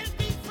up and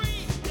be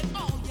free. And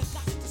all you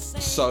got to say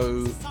So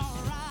is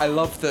alright. I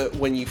love that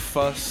when I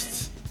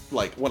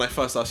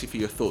first asked you for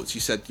your thoughts,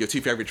 you said your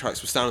two favorite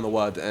tracks were Stand on the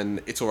Word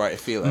and It's Alright, I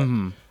Feel It.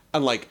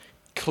 And like,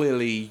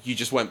 clearly you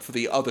just went for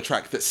the other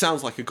track that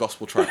sounds like a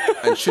gospel track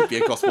and should be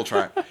a gospel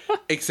track,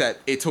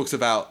 except it talks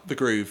about the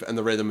groove and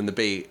the rhythm and the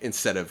beat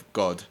instead of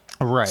God.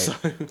 Right.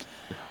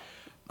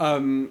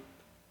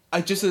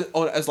 I just,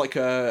 as like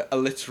a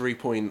literary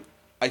point,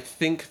 I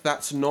think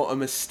that's not a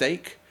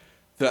mistake.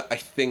 That I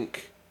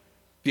think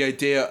the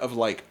idea of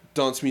like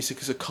dance music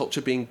as a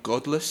culture being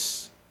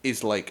godless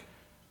is like,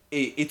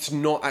 it's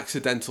not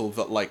accidental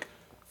that like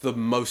the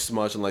most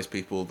marginalized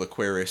people, the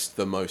queerest,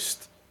 the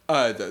most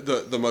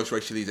the most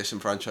racially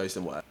disenfranchised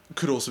and whatever,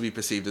 could also be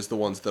perceived as the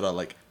ones that are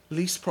like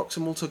least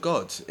proximal to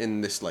God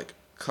in this like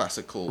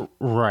classical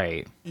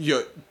Right.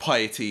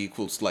 piety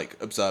equals like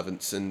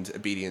observance and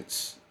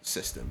obedience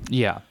system.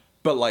 Yeah.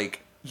 But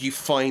like you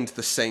find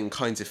the same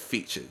kinds of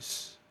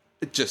features,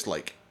 just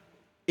like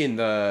in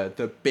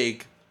the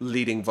big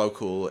leading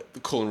vocal, the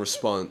call and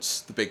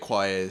response, the big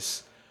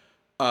choirs,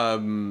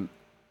 the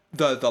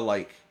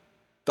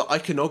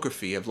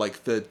iconography of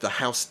like the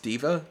house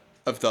diva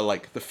of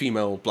the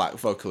female black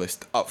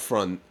vocalist up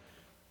front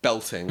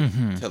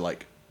belting to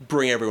like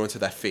bring everyone to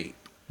their feet.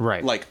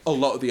 Right. Like a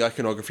lot of the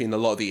iconography and a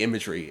lot of the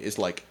imagery is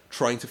like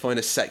trying to find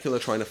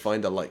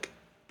a like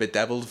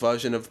bedeviled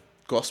version of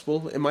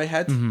gospel in my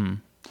head.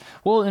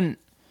 Well, and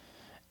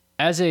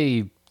as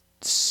a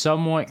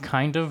somewhat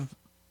kind of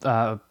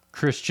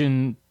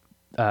Christian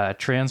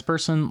trans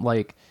person,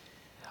 like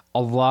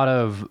a lot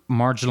of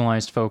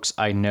marginalized folks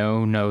I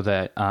know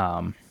that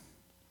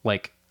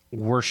like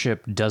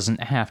worship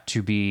doesn't have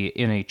to be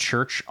in a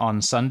church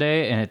on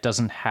Sunday, and it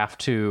doesn't have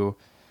to,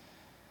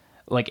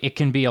 like, it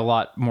can be a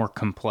lot more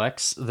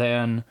complex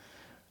than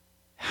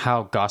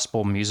how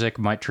gospel music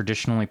might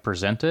traditionally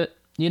present it,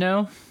 you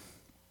know?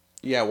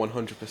 Yeah,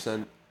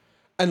 100%.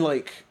 And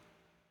like,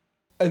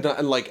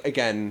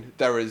 again,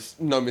 there is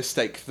no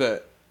mistake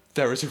that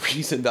there is a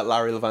reason that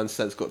Larry Levan's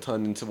sense got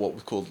turned into what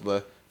was called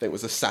I think it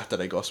was the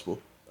Saturday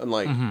gospel. And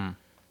like,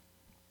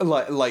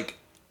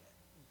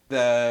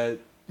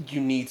 you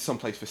need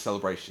someplace for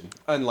celebration.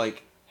 And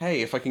like,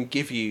 hey, if I can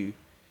give you,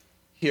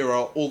 here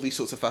are all these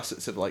sorts of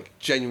facets of like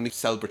genuinely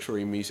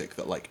celebratory music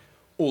that like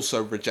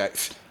also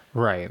rejects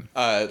Right.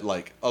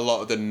 like a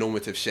lot of the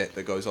normative shit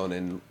that goes on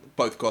in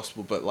both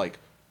gospel, but like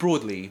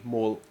broadly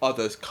more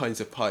other kinds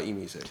of party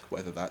music,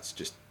 whether that's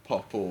just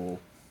pop or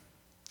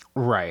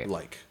Right.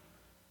 like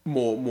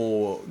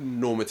more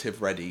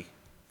normative ready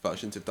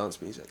versions of dance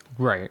music.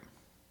 Right.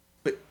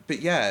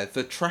 But yeah,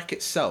 the track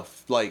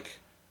itself, like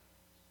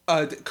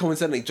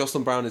coincidentally,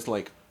 Jocelyn Brown is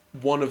like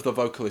one of the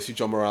vocalists who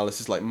John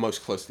Morales is like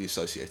most closely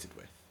associated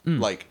with.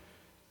 Like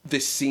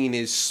this scene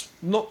is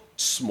not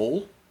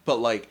small, but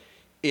like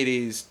it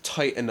is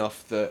tight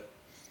enough that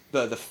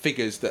the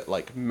figures that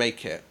like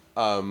make it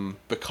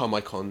become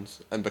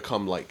icons and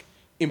become like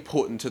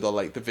important to the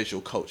like the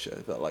visual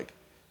culture, that like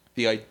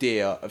the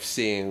idea of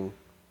seeing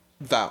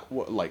that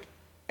like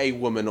a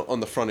woman on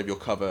the front of your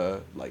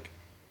cover like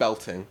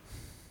belting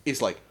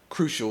is like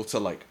crucial to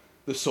like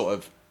the sort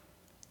of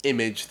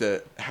image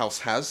that House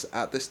has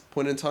at this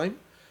point in time.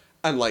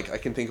 And like I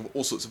can think of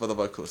all sorts of other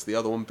vocalists, the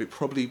other one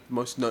probably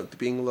most noted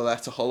being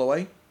Loletta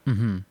Holloway,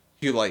 who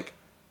like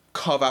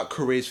carve out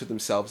careers for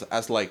themselves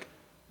as like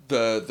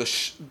the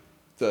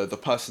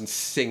person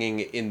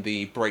singing in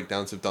the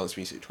breakdowns of dance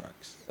music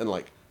tracks, and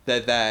like they're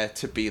there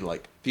to be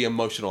like the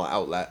emotional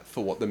outlet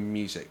for what the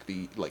music,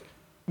 the like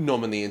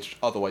nominally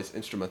otherwise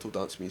instrumental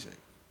dance music,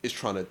 is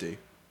trying to do.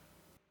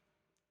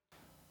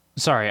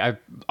 Sorry,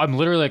 I'm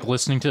literally like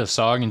listening to the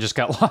song and just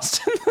got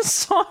lost in the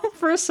song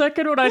for a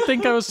second when I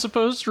think I was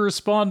supposed to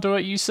respond to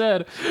what you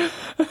said.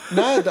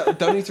 No,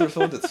 don't need to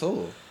respond at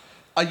all.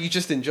 Are you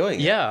just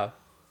enjoying it? Yeah,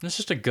 it's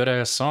just a good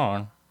ass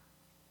song.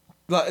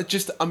 Like,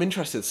 just I'm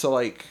interested. So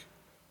like,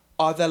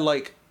 are there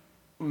like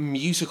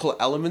musical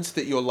elements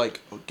that you're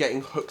like getting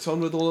hooked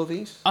on with all of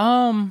these?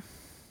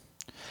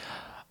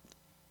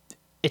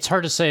 It's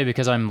hard to say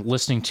because I'm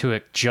listening to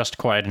it just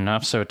quiet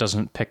enough so it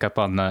doesn't pick up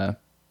on the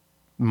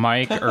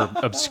mic or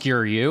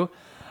obscure you.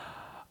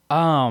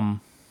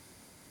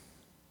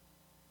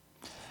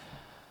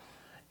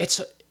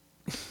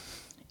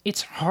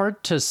 It's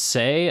hard to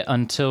say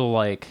until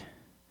like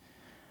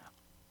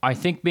I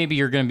think maybe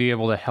you're going to be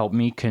able to help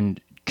me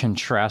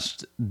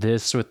contrast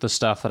this with the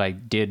stuff that I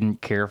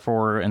didn't care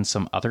for in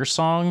some other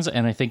songs,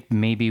 and I think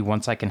maybe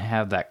once I can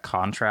have that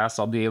contrast,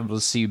 I'll be able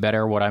to see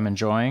better what I'm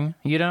enjoying,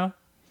 you know?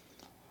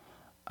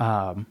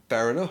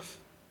 Fair enough.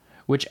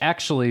 Which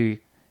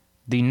actually,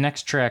 the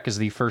next track is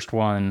the first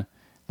one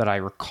that I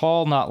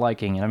recall not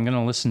liking, and I'm going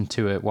to listen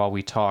to it while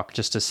we talk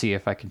just to see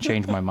if I can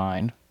change my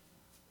mind.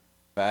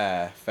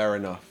 Fair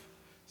enough.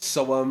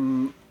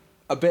 So,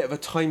 a bit of a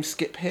time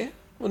skip here.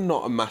 Well,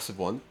 not a massive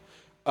one.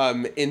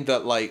 In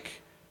that,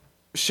 like,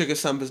 Sugar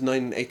Samba's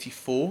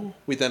 1984,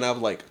 we then have,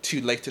 like,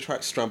 two later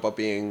tracks, Strandbar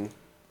being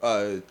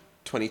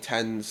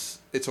 2010s,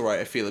 It's Alright,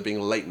 I Feel It being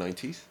late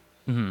 90s.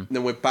 Mm-hmm. And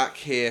then we're back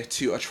here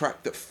to a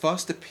track that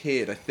first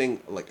appeared, I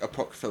think, like,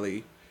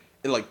 apocryphally,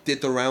 it, like,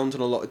 did the round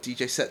on a lot of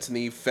DJ sets in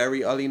the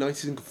very early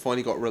 90s and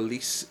finally got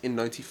released in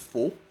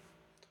 94.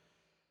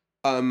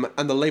 And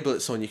the label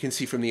it's on, you can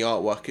see from the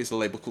artwork, is a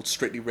label called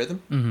Strictly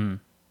Rhythm. Mm-hmm.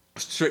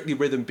 Strictly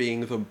Rhythm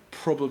being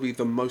probably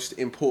the most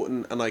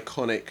important and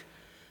iconic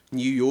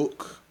New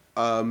York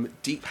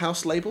deep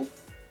house label.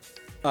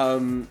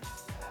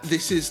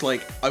 This is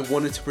like, I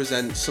wanted to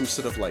present some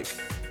sort of like,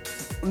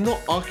 not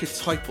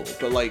archetypal,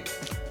 but like,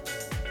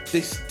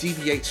 this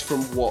deviates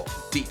from what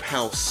deep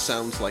house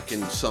sounds like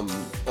in some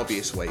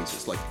obvious ways.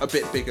 It's like a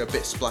bit bigger, a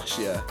bit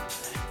splashier.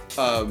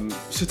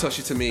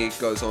 Satoshi Tomiie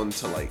goes on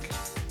to like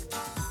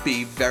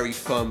be very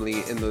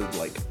firmly in the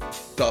like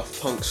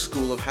Daft Punk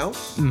school of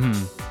house.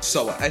 Mm-hmm.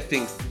 So I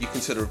think you can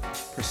sort of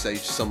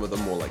presage some of the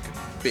more like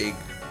big,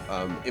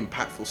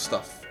 impactful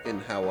stuff in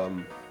how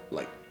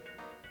like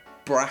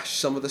brash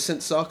some of the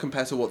synths are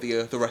compared to what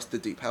the rest of the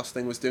deep house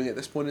thing was doing at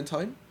this point in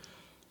time.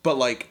 But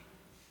like,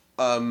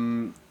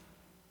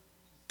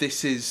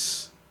 this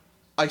is,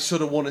 I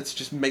sort of wanted to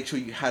just make sure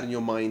you had in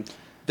your mind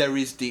there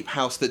is deep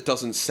house that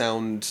doesn't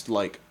sound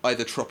like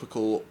either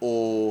tropical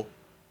or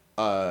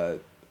a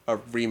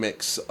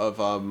remix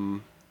of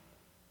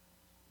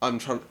I'm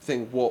trying to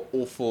think what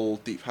awful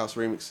deep house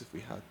remixes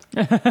we had.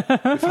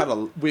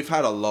 We've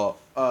had a lot.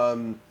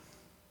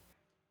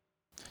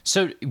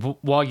 So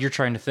while you're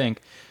trying to think,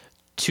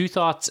 two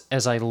thoughts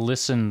as I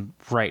listen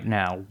right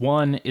now.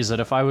 One is that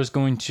if I were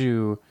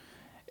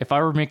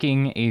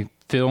making a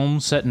film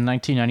set in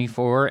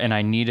 1994 and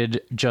I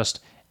needed just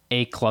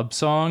a club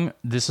song,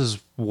 this is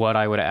what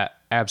I would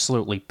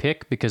absolutely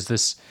pick, because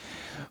this,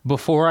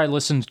 before I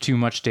listened to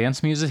much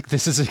dance music,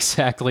 this is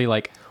exactly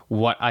like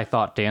what I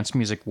thought dance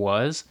music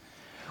was,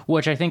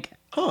 which I think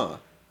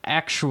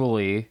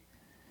actually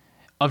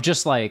of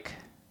just like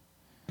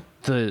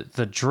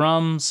the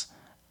drums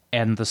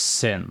and the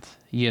synth,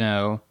 you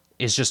know,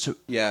 is just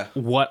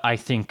what I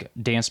think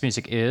dance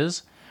music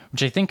is,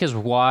 which I think is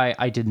why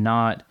I did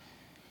not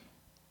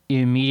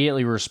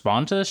immediately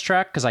respond to this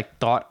track, because I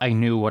thought I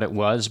knew what it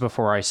was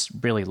before I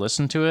really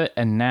listened to it.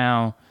 And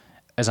now,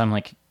 as I'm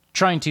like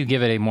trying to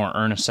give it a more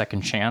earnest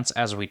second chance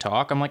as we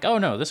talk, I'm like, oh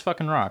no, this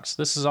fucking rocks.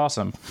 This is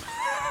awesome.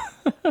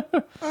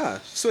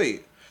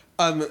 Sweet.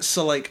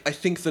 So like, I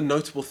think the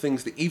notable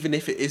things that even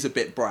if it is a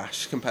bit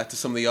brash compared to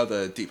some of the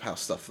other deep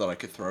house stuff that I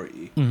could throw at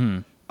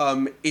you,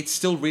 it's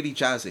still really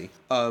jazzy.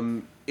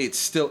 It's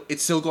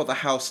still got the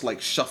house like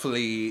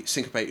shuffly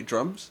syncopated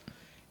drums.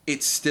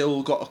 It's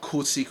still got a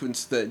chord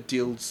sequence that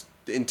deals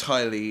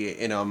entirely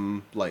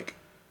in like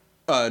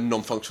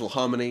non-functional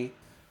harmony.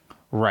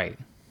 Right.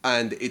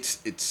 And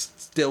it's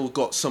still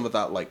got some of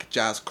that like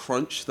jazz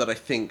crunch that I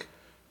think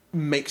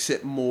makes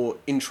it more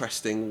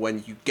interesting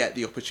when you get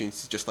the opportunity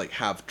to just like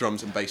have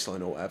drums and bass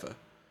line or whatever.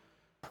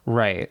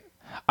 Right.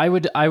 I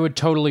would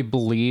totally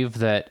believe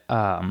that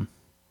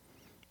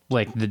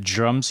like the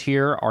drums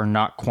here are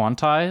not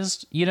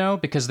quantized, you know,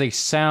 because they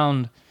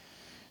sound,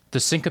 the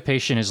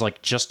syncopation is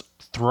like just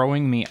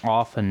throwing me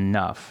off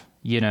enough,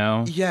 you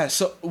know? Yeah,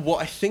 so what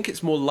I think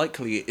it's more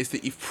likely is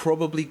that you've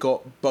probably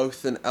got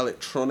both an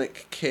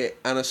electronic kit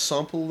and a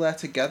sample there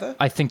together.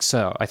 I think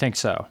so.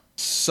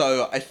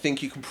 So I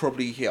think you can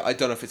probably hear, I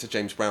don't know if it's a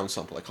James Brown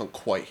sample, I can't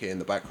quite hear in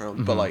the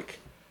background, but like...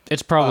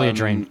 It's probably a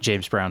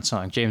James Brown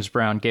song. James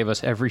Brown gave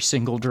us every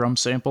single drum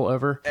sample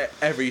ever.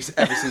 Every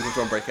single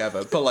drum break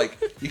ever. But like,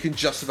 you can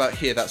just about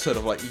hear that sort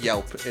of like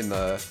yelp in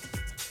the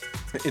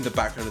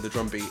background of the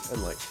drum beat,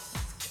 and like,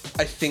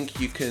 I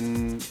think you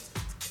can,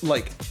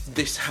 like,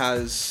 this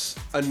has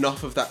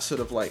enough of that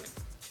sort of like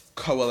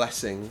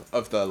coalescing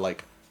of the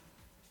like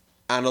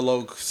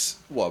analog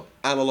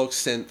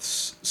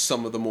synths,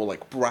 some of the more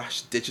like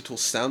brash digital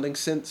sounding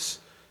synths,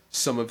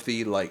 some of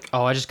the like...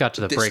 Oh, I just got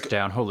to the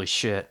breakdown. Holy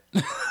shit.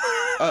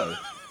 Oh.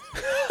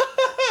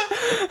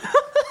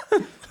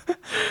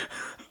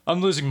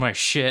 I'm losing my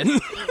shit.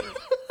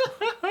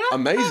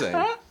 Amazing.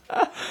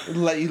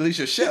 Let you lose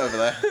your shit over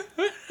there.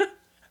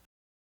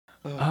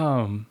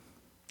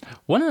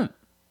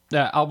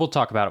 We'll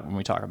talk about it when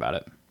we talk about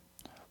it.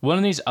 One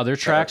of these other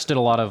tracks did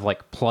a lot of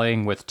like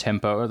playing with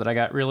tempo that I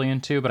got really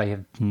into, but I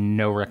have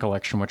no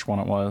recollection which one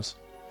it was.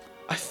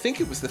 I think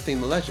it was The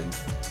Theme of Legend.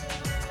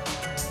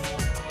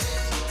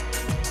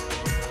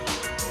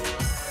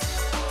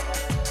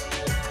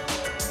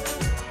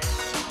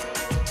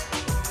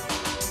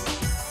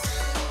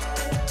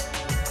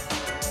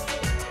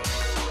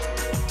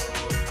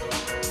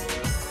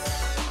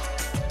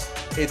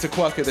 It's a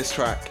quirk of this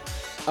track.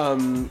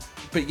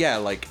 But yeah,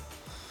 like,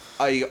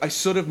 I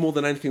sort of more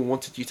than anything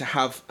wanted you to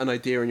have an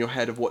idea in your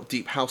head of what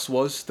deep house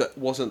was that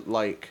wasn't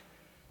like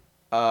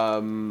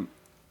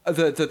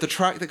the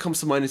track that comes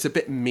to mind is a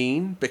bit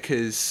mean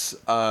because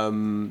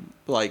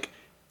like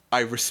I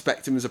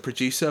respect him as a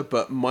producer,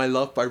 but My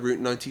Love by Route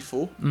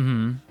 94.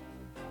 Mm-hmm.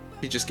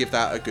 You just give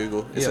that a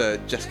Google. It's a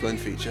Jess Glynne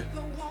feature.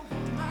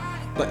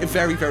 Like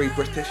very, very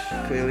British,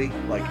 clearly.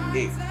 Like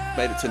it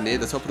made it to near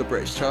the top of the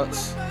British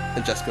charts,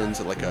 and Jess Glynne's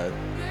like a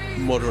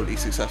moderately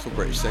successful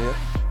British singer.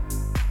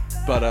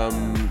 But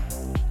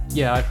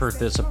Yeah, I've heard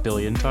this a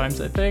billion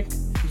times, I think.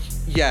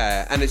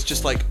 yeah, and it's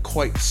just like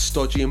quite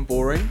stodgy and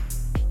boring.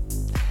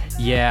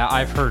 Yeah,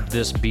 I've heard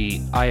this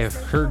beat. I have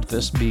heard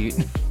this beat.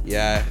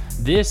 Yeah.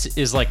 This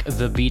is like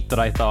the beat that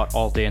I thought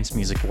all dance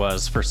music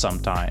was for some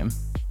time.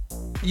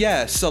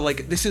 Yeah, so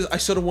like this is I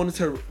sort of wanted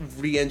to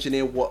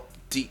re-engineer what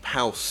deep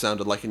house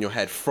sounded like in your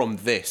head from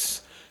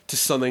this to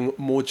something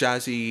more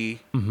jazzy,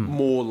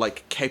 more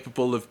like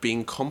capable of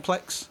being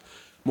complex,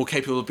 more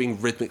capable of being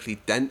rhythmically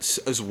dense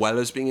as well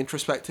as being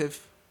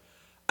introspective.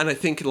 And I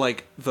think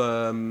like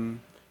the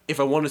if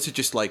I wanted to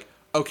just like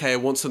okay, I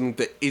want something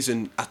that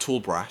isn't at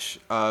all brash.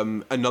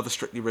 Another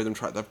strictly rhythm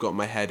track that I've got in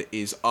my head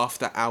is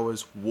After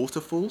Hours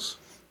Waterfalls.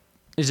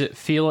 Is it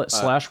Feel It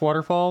 /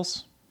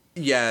 Waterfalls?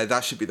 Yeah,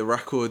 that should be the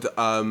record.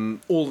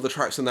 All of the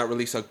tracks on that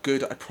release are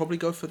good. I'd probably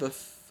go for the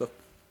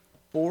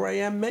 4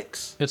 a.m.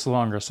 mix. It's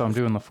longer, so I'm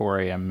doing the 4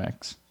 a.m.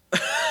 mix.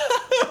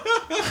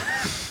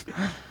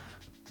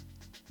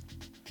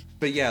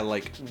 But yeah,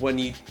 like when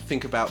you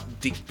think about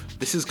deep,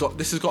 this has got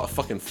a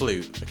fucking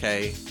flute,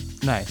 okay?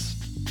 Nice.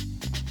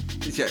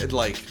 Yeah,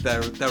 like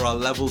there are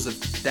levels of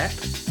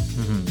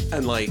depth,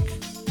 and like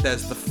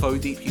there's the faux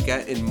deep you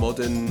get in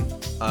modern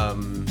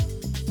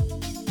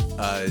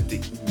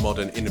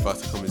modern in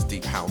inverted commas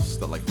deep house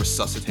that like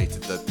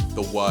resuscitated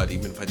the word,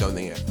 even if I don't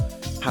think it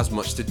has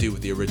much to do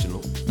with the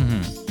original.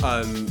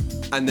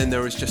 And then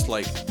there is just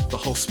like the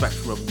whole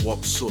spectrum of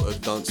what sort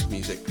of dance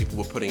music people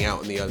were putting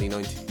out in the early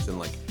 90s, and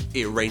like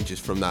it ranges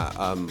from that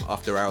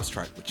After Hours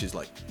track, which is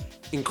like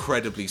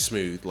incredibly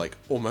smooth, like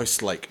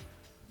almost like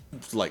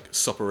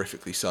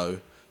soporifically so,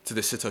 to the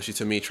Satoshi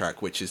Tomiie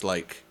track, which is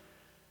like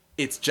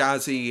it's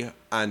jazzy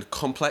and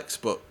complex,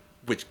 but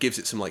which gives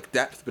it some like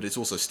depth, but it's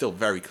also still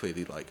very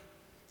clearly like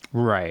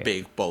Right.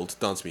 big, bold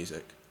dance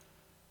music.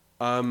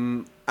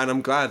 And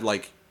I'm glad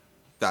like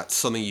that's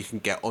something you can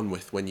get on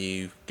with when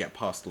you get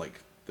past like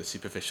the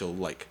superficial,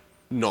 like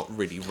not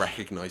really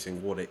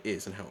recognizing what it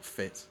is and how it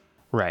fits.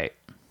 Right.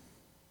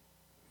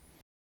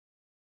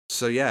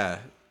 So yeah,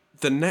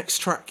 the next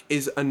track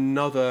is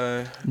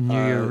another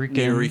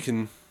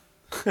Nuyorican.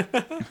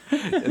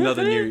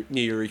 another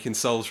Nuyorican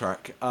soul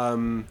track.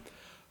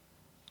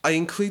 I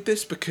include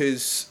this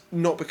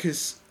not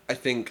because I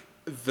think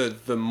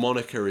the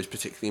moniker is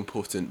particularly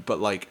important, but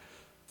like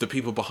the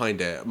people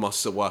behind it,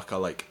 Masters at Work, are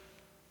like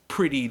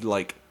pretty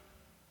like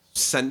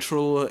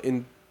central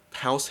in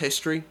house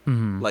history.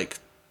 Like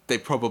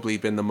they've probably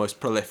been the most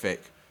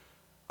prolific,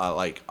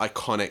 like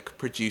iconic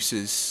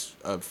producers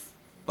of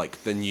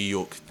like the New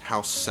York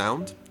house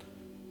sound.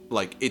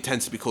 Like it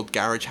tends to be called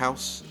garage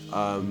house.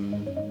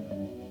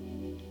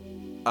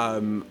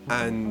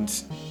 And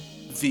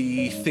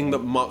the thing that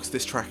marks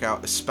this track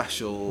out as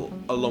special,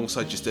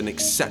 alongside just an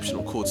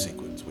exceptional chord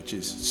sequence, which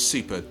is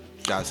super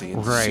jazzy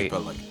and super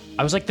like.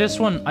 I was like, this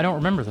one, I don't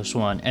remember this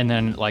one, and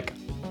then like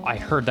I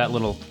heard that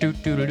little doo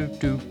doo doo doo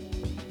doo,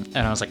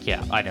 and I was like,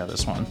 yeah, I know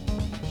this one.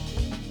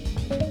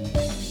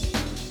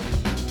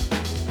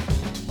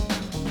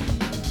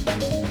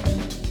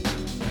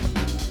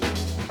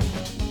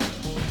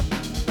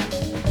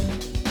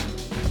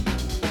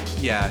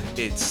 Yeah,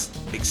 it's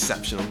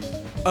exceptional.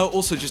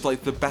 Also, just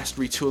like the best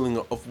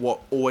retooling of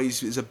what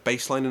always is a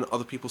bass line in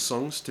other people's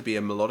songs to be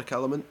a melodic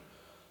element.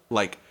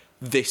 Like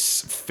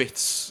this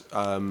fits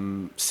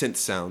synth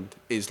sound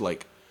is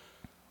like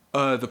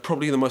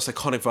probably the most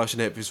iconic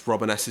version of it is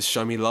Robin S.'s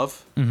Show Me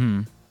Love.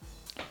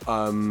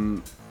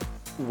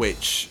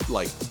 Which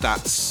like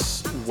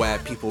that's where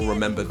people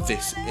remember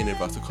this in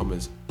inverted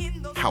commas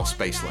house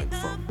bass line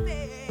from.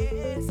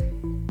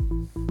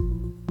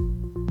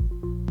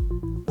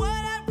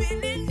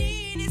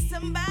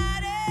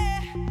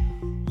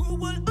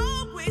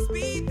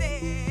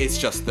 It's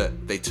just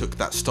that they took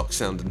that stock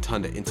sound and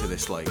turned it into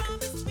this like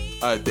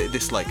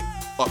this like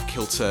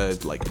off-kilter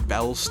like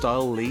bell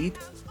style lead,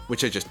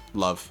 which I just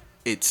love.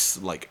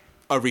 It's like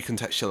a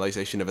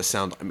recontextualization of a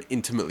sound I'm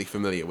intimately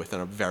familiar with,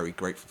 and I'm very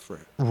grateful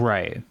for it.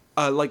 Right.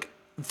 Like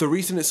the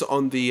reason it's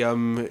on the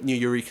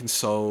Nuyorican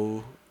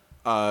Soul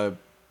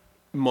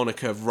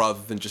moniker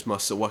rather than just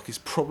Masters at Work is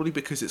probably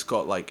because it's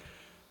got like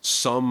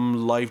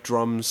some live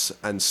drums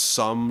and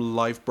some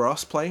live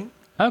brass playing.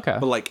 Okay.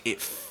 But like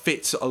it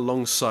fits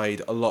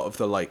alongside a lot of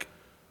the like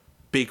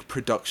big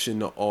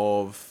production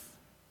of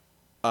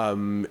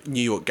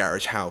New York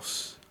garage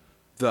house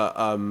that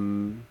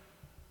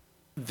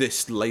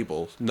this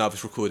label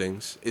Nervous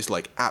Recordings is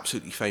like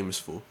absolutely famous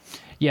for.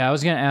 Yeah, I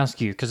was gonna ask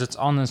you because it's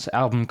on this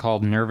album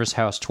called Nervous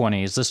House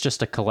 20. Is this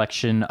just a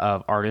collection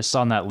of artists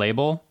on that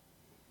label?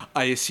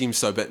 I assume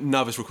so, but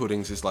Nervous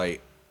Recordings is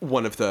like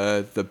one of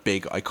the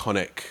big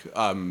iconic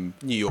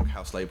New York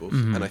house labels,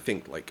 and I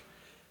think like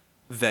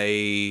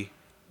they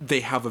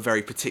have a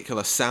very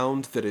particular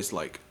sound that is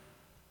like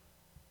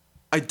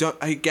I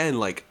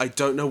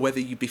don't know whether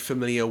you'd be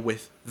familiar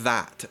with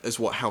that as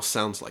what house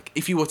sounds like.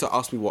 If you were to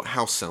ask me what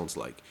house sounds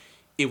like,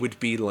 it would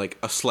be like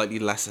a slightly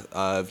less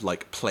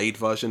like played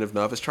version of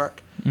Nervous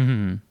Track.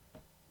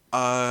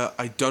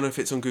 I don't know if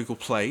it's on Google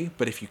Play,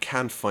 but if you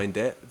can find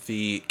it,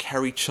 the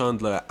Kerry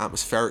Chandler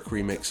atmospheric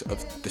remix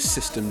of The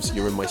System's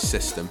You're in My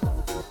System.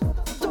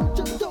 Don't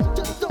you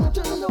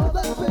know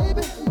that,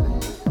 baby?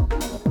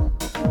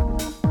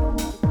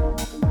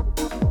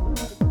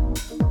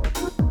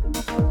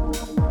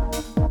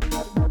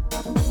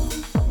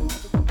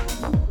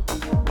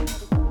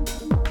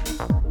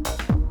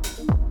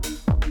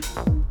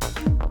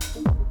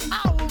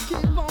 I will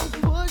keep on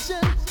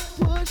pushing.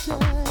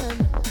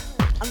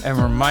 And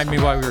remind me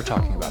why we were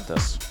talking about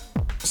this.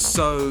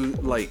 So,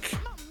 like,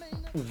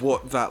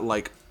 what that,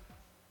 like,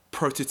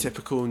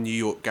 prototypical New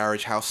York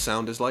garage house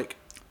sound is like.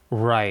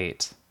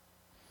 Right.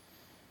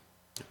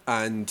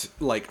 And,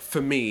 like,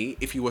 for me,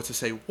 if you were to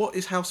say, what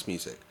is house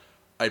music?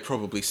 I'd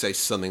probably say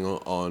something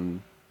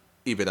on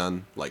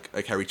Ibadan, like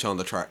a Kerry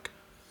Chandler track,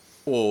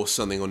 or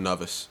something on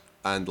Nervous.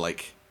 And,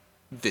 like,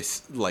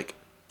 this, like,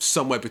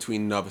 somewhere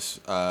between Nervous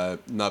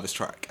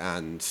track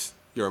and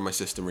You're in My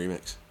System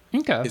remix.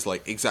 Okay. Is,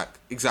 like,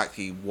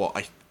 exactly what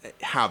I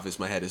have as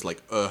my head is,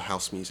 like,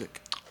 house music.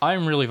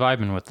 I'm really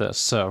vibing with this,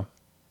 so.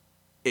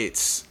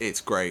 It's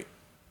great.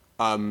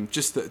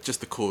 Just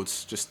the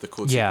chords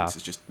Yeah. sequence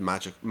is just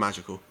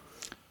magical.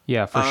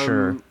 Yeah, for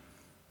sure.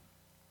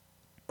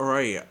 All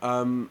right.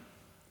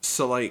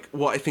 So like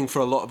what I think for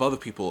a lot of other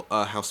people,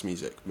 house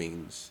music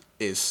means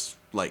is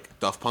like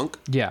Daft Punk.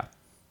 Yeah.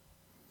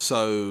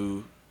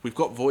 So we've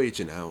got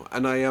Voyager now,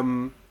 and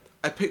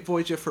I picked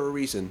Voyager for a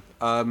reason.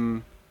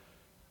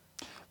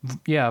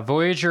 Yeah,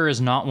 Voyager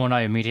is not one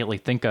I immediately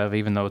think of,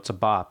 even though it's a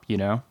bop, you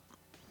know?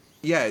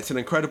 Yeah, it's an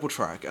incredible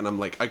track, and I'm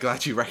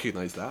glad you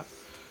recognize that.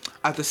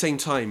 At the same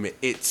time,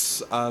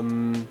 it's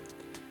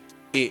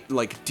it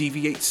like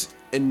deviates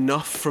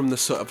enough from the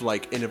sort of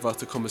like in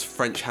inverted commas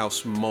French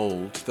house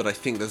mold that I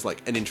think there's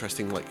like an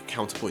interesting like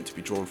counterpoint to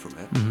be drawn from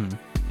it.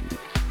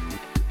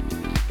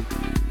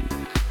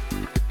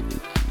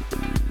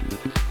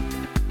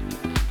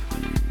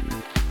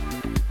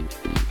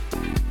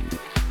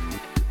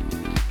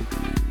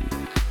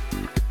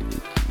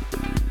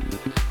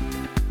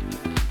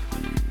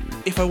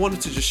 If I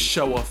wanted to just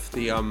show off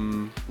the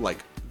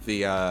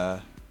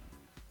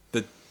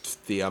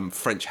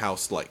French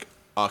house like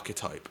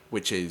archetype,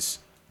 which is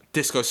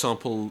disco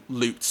sample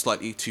looped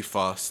slightly too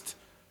fast,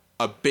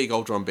 a big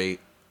old drum beat,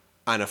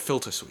 and a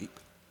filter sweep,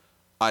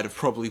 I'd have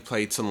probably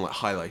played something like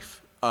High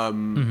Life,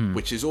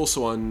 which is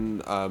also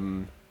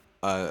on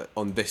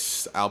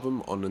this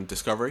album on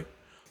Discovery.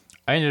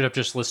 I ended up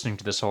just listening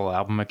to this whole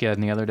album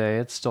again the other day.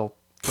 It's still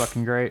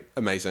fucking great.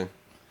 Amazing.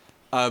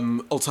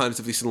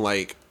 Alternatively, something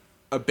like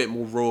a bit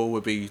more raw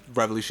would be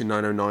Revolution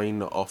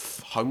 909 off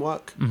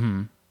Homework.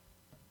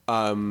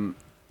 And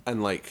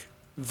like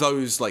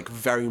those like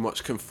very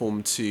much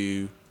conform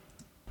to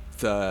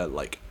the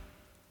like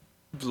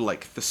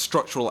the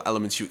structural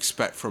elements you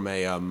expect from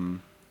a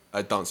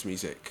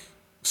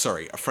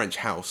French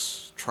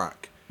house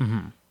track.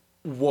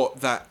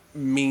 What that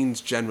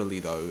means generally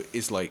though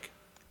is like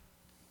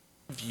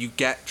you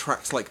get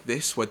tracks like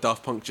this where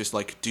Daft Punk just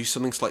like do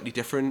something slightly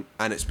different,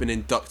 and it's been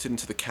inducted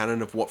into the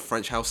canon of what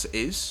French house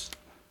is.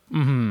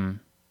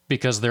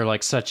 Because they're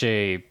like such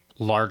a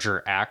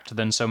larger act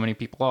than so many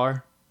people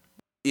are.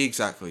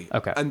 Exactly.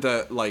 Okay. And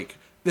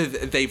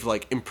they've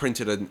like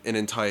imprinted an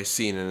entire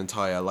scene, an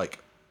entire like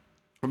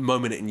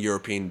moment in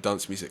European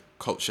dance music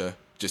culture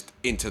just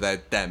into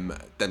them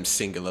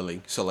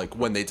singularly. So like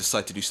when they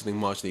decide to do something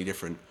marginally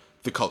different,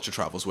 the culture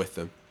travels with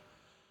them.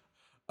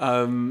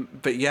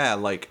 But yeah,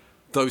 like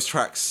those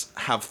tracks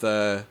have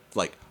are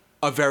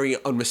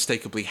very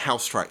unmistakably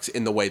house tracks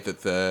in the way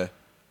that the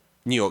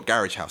New York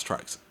garage house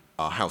tracks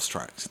are house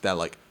tracks. They're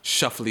like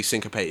shuffly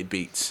syncopated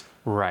beats.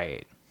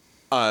 Right.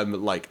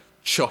 Like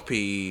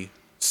choppy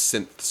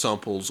synth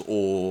samples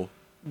or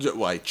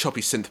like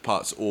choppy synth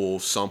parts or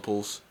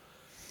samples,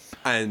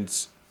 and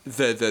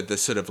the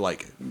sort of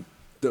like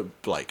the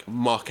like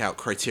mark out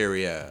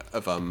criteria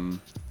of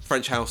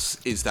French house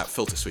is that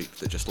filter sweep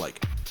that just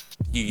like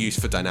you use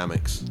for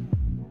dynamics,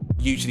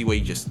 usually where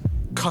you just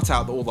cut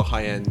out all the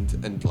high end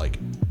and like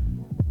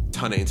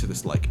turn it into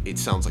this like it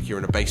sounds like you're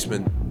in a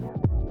basement.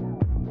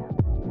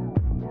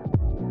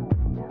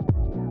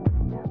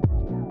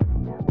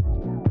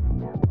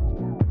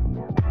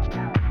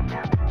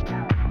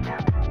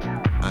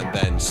 And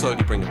then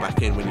slowly bring it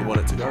back in when you want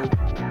it to go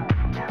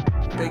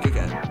big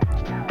again.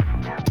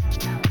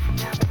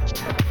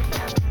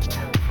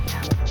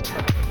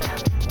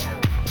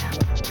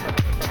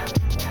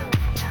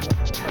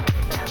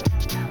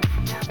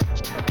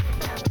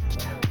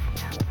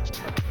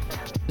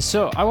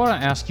 So I want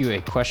to ask you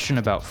a question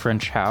about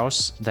French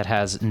house that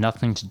has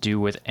nothing to do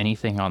with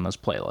anything on this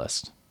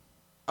playlist.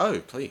 Oh,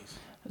 please.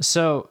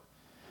 So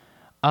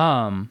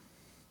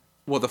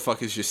What the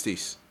fuck is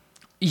Justice?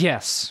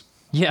 Yes.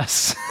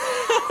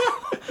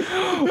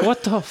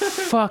 What the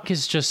fuck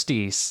is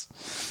Justice?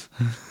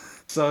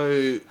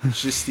 So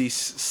Justice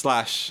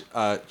slash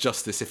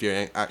Justice, if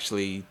you're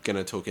actually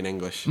gonna talk in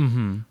English.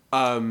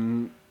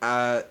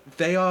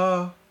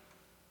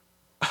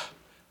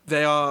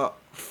 They are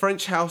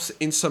French house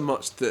in so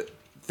much that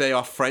they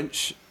are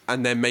French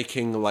and they're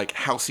making like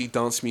housey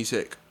dance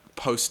music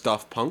post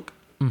Daft Punk.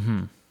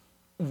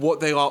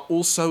 What they are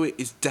also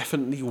is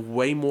definitely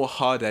way more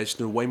hard edged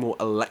and way more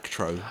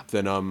electro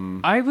than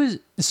I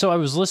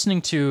was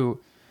listening to.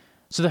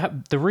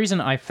 So the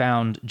reason I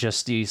found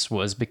Justice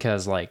was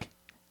because like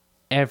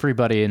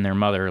everybody and their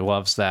mother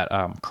loves that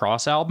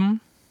Cross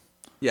album,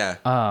 yeah.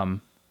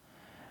 and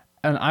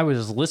I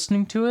was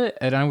listening to it,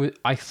 and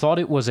I thought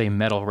it was a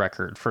metal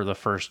record for the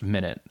first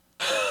minute,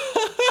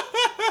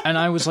 and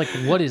I was like,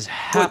 "What is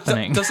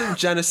happening?" Doesn't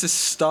Genesis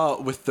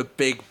start with the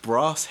big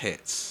brass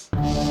hits?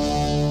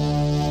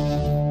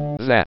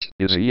 That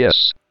is a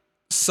yes.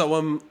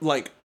 So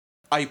like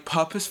I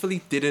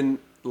purposefully didn't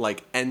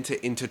like enter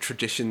into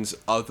traditions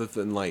other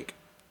than like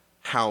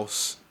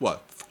house,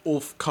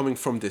 all coming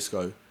from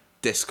disco,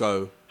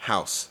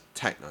 house,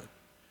 techno.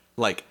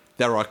 Like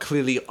there are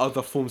clearly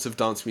other forms of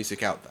dance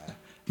music out there.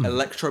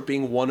 Electro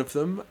being one of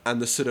them,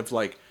 and the sort of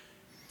like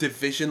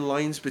division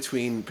lines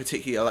between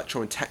particularly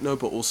electro and techno,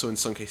 but also in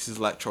some cases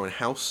electro and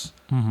house,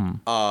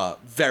 are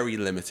very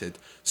limited.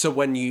 So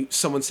when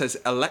someone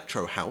says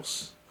electro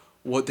house,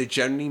 what they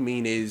generally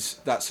mean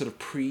is that sort of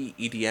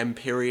pre-EDM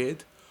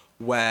period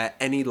where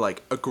any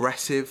like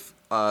aggressive,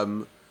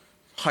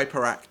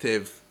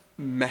 hyperactive,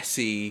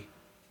 messy,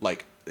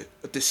 like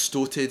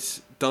distorted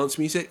dance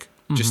music,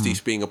 Justice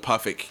being a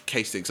perfect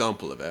case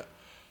example of it,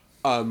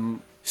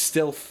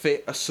 still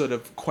fit a sort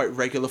of quite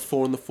regular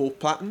 4/4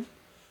 pattern.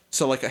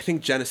 So like I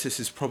think Genesis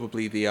is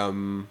probably the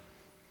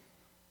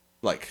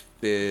like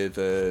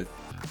the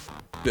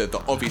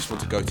obvious one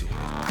to go to here.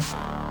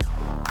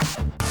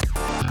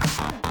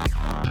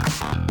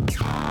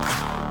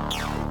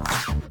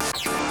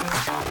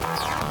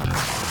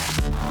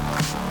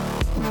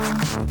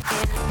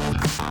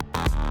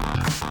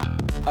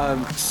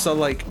 So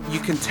like you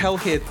can tell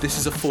here this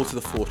is a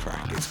 4/4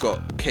 track. It's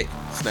got kick,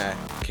 snare,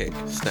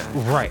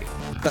 Right.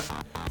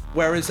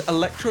 Whereas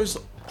electro's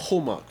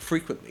hallmark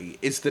frequently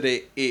is that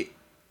it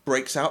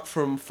breaks out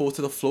from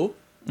 4/4.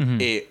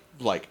 It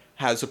like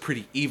has a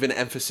pretty even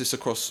emphasis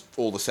across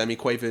all the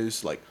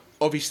semiquavers. Like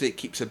obviously it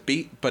keeps a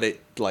beat, but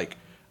it like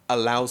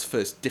allows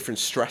for different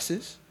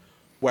stresses.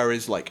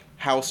 Whereas like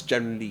house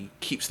generally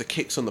keeps the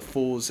kicks on the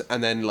 4s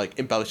and then like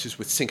embellishes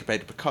with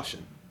syncopated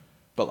percussion.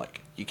 But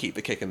like you keep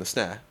the kick and the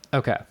snare.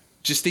 Okay.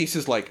 Justice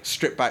is like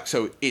stripped back,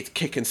 so it's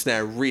kick and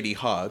snare really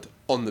hard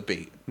on the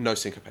beat, no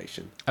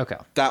syncopation. Okay.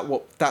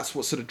 That's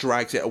what sort of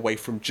drags it away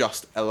from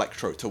just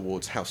electro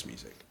towards house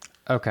music,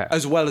 Okay.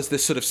 as well as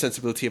this sort of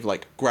sensibility of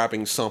like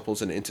grabbing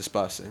samples and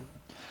interspersing.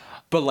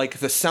 But like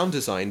the sound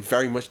design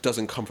very much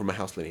doesn't come from a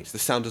house lineage. The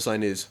sound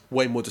design is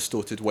way more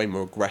distorted, way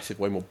more aggressive,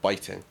 way more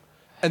biting,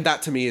 and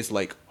that to me is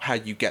like how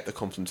you get the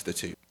complement of the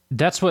two.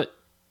 That's what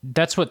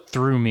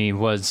threw me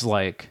was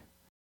like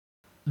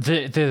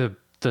the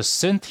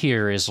synth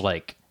here is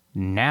like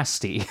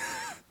nasty.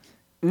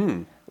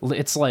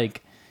 It's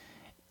like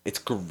It's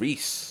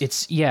grease.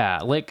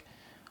 like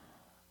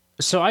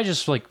so I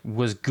just like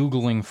was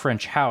googling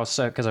French house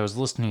because I was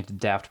listening to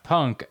Daft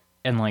Punk,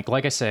 and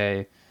like I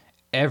say,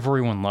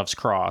 everyone loves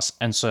Cross,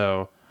 and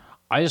so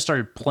I just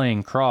started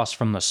playing Cross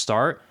from the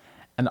start,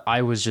 and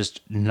I was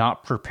just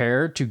not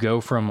prepared to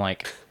go from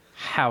like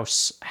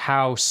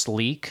how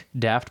sleek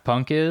Daft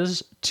Punk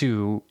is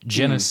to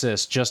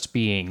Genesis just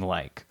being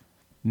like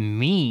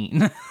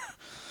mean.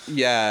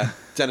 Yeah,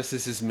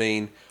 Genesis is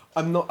mean.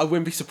 I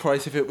wouldn't be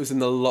surprised if it was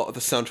in a lot of the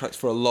soundtracks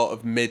for a lot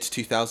of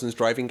mid-2000s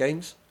driving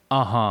games.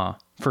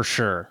 For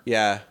sure.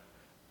 Yeah.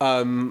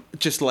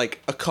 Just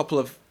like a couple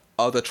of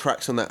other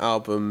tracks on that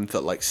album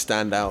that like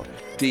stand out.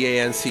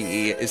 DANCE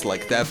is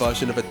like their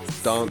version of a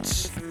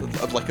dance,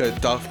 of like a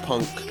Daft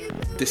Punk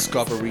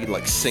Discovery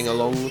like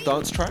sing-along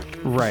dance track.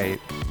 Right.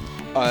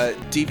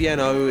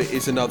 DBNO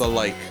is another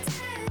like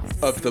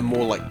of the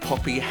more like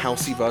poppy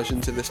housey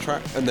versions of this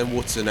track, and then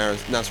Waters of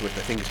Nazareth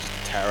I think is just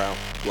a tear out.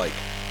 Like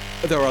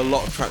there are a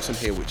lot of tracks on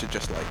here which are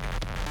just like,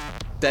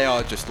 they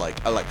are just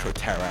like electro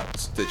tear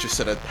outs that just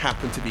sort of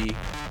happen to be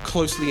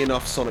closely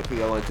enough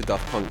sonically aligned to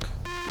Daft Punk,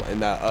 like in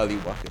their early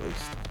work at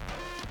least,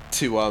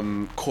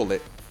 to call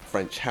it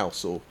French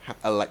house or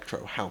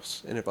electro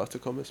house in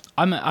inverted commas.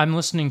 I'm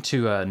listening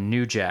to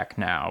New Jack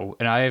now,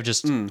 and I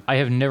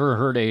have never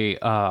heard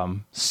a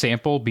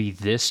sample be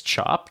this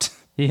chopped.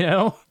 You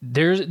know,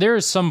 there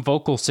is some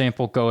vocal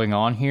sample going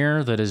on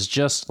here that is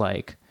just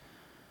like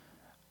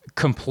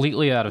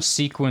completely out of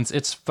sequence.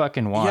 It's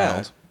fucking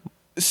wild.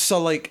 Yeah.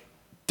 So like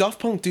Daft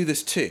Punk do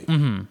this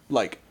too.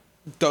 Like,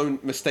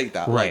 don't mistake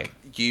that. Right.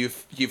 Like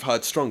you've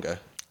heard Stronger.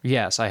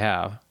 Yes, I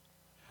have.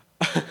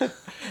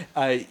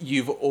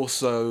 You've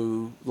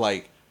also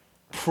like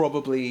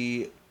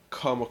probably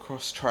come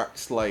across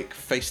tracks like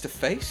Face to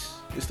Face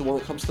is the one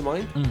that comes to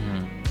mind.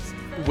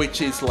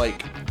 which is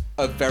like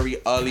a very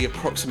early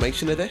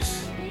approximation of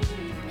this,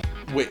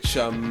 which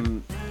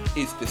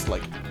is this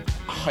like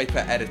hyper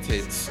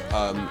edited,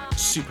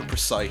 super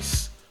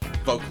precise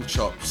vocal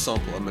chop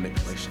sample and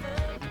manipulation.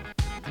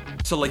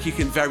 So like you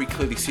can very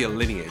clearly see a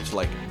lineage.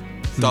 Like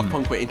Daft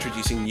Punk were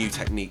introducing new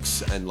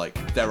techniques and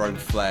like their own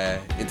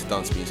flair into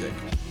dance music,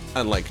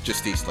 and like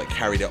just these like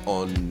carried it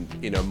on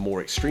in a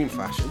more extreme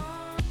fashion.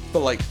 But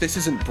like this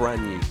isn't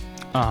brand new.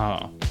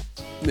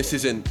 This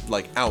isn't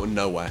like out of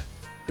nowhere.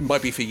 It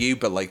might be for you,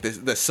 but like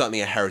there's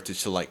certainly a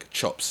heritage to like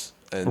chops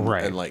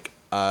and like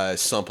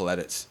sample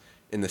edits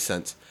in this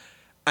sense.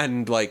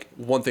 And like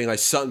one thing I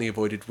certainly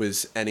avoided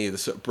was any of the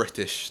sort of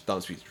British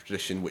dance music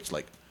tradition, which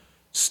like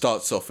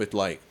starts off with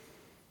like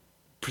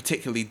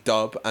particularly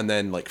dub and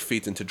then like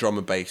feeds into drum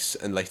and bass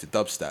and later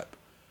dubstep,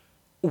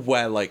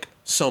 where like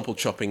sample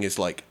chopping is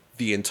like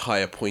the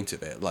entire point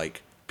of it.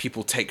 Like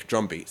people take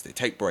drum beats, they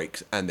take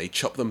breaks, and they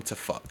chop them to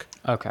fuck.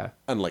 Okay.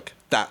 And like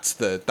that's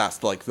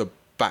like the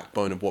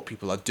backbone of what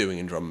people are doing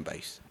in drum and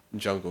bass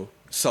and jungle.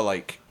 So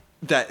like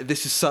that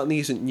this is certainly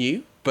isn't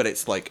new, but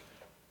it's like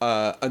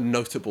a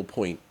notable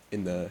point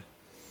in the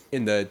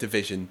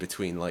division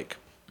between like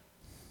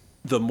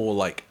the more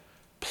like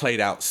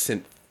played out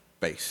synth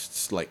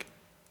based like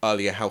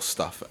earlier house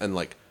stuff and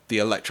like the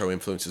electro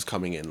influences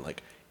coming in,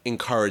 like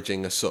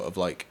encouraging a sort of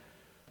like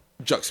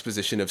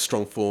juxtaposition of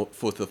strong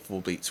fourth to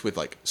full beats with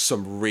like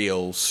some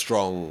real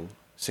strong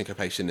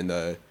syncopation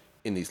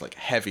in these like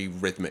heavy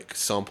rhythmic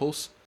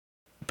samples.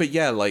 But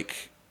yeah,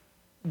 like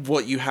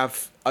what you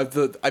have, I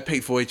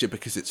picked Voyager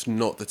because it's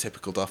not the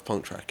typical Daft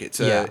Punk track. It's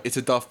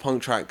a Daft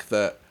Punk track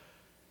that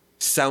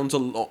sounds a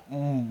lot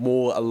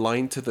more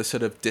aligned to the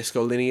sort of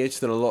disco lineage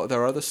than a lot of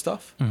their other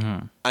stuff.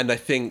 Mm-hmm. And I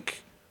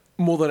think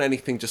more than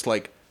anything, just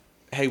like,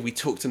 hey, we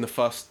talked in the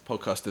first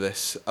podcast of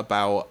this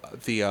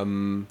about the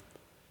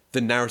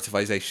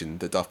narrativization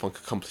that Daft Punk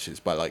accomplishes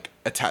by like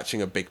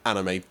attaching a big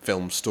anime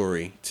film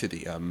story to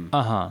the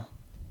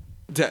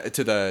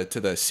to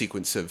the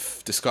sequence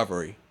of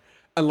discovery.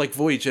 And like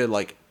Voyager,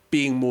 like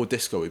being more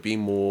disco, being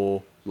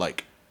more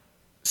like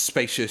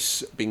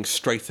spacious, being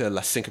straighter,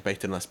 less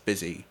syncopated, and less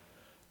busy,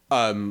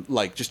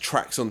 like just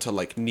tracks onto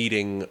like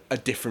needing a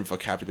different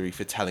vocabulary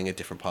for telling a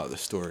different part of the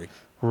story.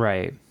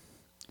 Right.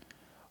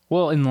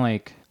 Well, and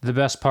like the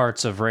best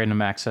parts of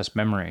Random Access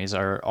Memories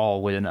are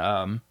all when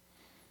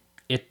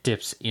it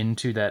dips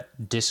into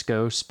that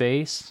disco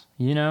space,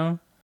 you know?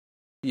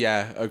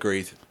 Yeah,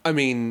 agreed. I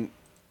mean,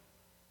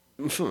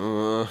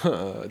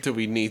 do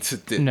we need to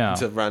dip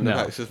into Random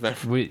Access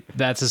Memories?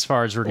 That's as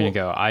far as we're going to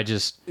go. I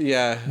just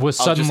was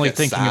I'll suddenly just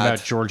get thinking sad.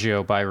 about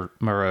Giorgio by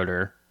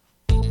Marauder.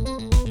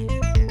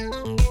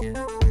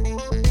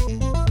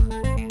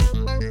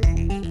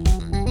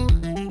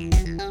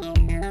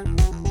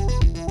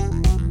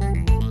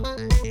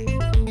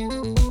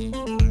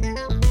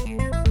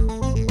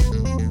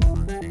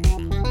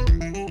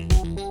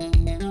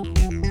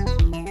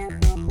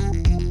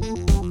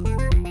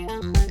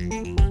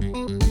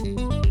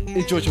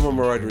 Georgia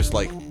Marauder is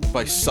like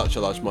by such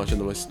a large margin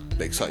the most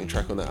exciting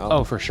track on that album.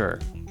 Oh, for sure.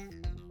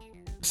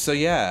 So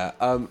yeah,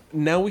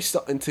 now we're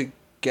starting to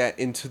get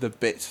into the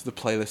bits of the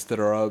playlist that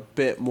are a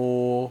bit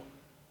more.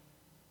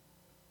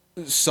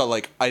 So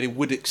like, I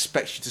would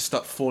expect you to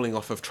start falling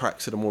off of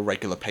tracks at a more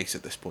regular pace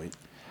at this point.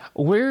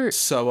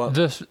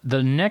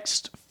 The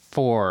next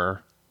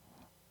four,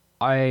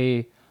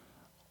 I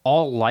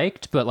all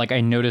liked, but like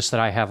I noticed that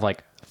I have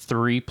like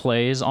 3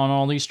 plays on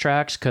all these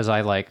tracks because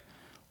I like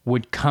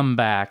would come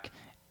back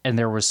and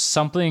there was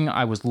something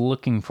I was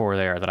looking for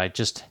there that I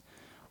just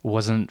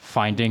wasn't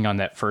finding on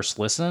that first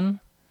listen.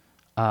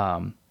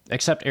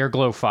 Except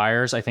Airglow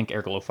Fires. I think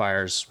Airglow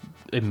Fires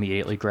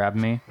immediately grabbed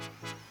me.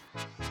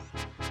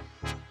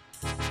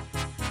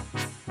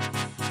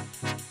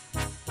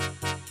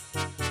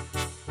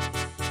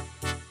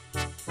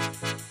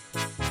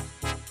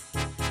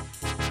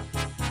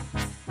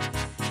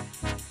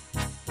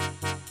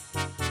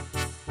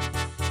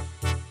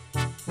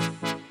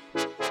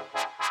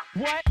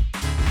 What?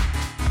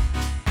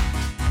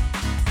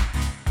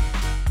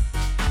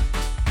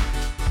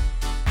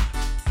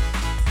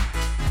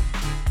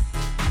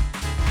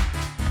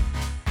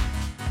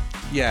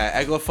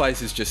 Yeah,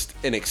 Egglophies is just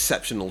an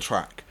exceptional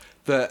track.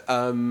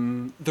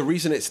 The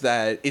reason it's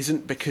there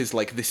isn't because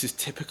like this is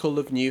typical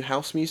of new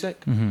house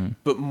music,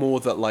 but more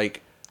that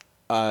like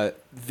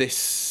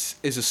this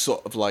is a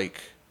sort of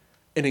like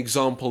an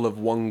example of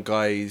one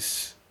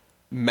guy's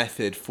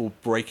method for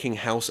breaking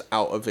house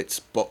out of its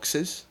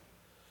boxes.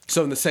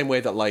 So in the same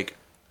way that like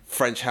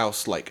French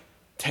house like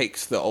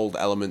takes the old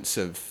elements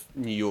of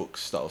New York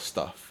style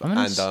stuff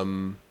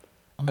I'm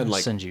gonna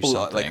like send you like,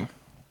 something.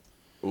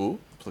 ooh,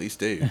 please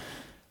do.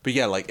 But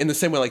yeah, like in the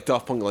same way like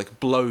Daft Punk like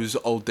blows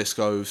old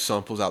disco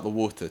samples out the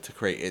water to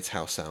create its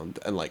house sound,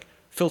 and like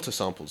filter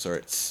samples are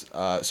its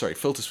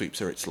filter sweeps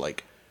are its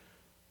like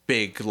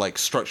big like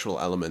structural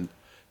element.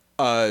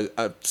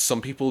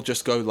 Some people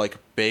just go like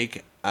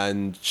big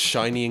and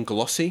shiny and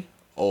glossy,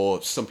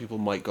 or some people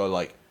might go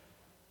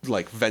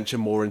like venture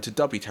more into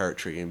dubby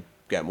territory and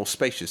get more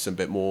spacious and a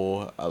bit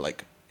more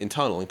like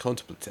internal and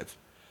contemplative.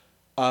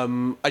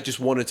 I just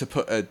wanted to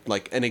put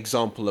an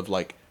example of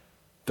like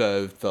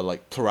the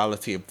like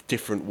plurality of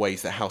different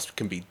ways that house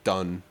can be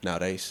done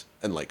nowadays,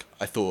 and like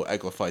I thought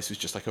Egglify was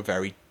just like a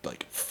very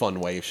like fun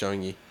way of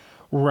showing you.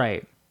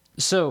 Right.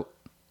 So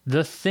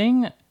the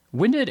thing,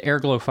 when did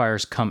Airglow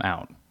Fires come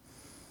out?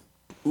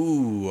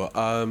 Ooh,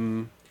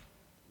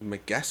 my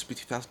guess would be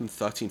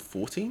 2013,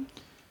 14.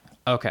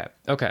 Okay.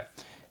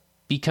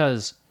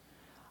 Because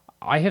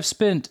I have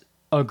spent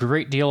a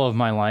great deal of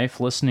my life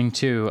listening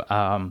to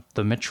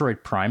the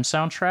Metroid Prime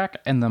soundtrack,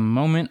 and the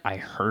moment I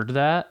heard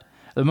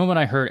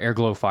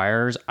Airglow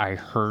Fires, I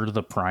heard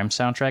the Prime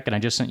soundtrack, and I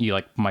just sent you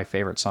like my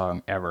favorite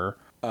song ever.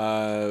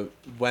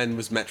 When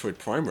was Metroid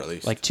Prime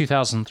released? Like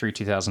 2003,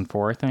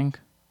 2004, I think.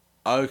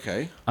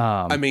 Okay.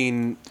 I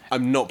mean,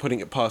 I'm not putting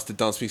it past a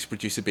dance music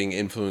producer being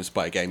influenced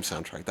by a game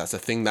soundtrack. That's a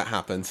thing that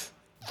happens.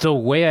 The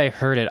way I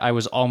heard it, I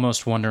was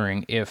almost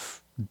wondering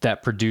if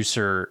that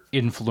producer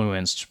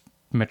influenced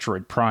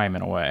Metroid Prime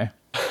in a way.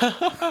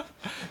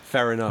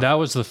 Fair enough. That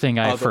was the thing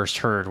I first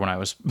heard when I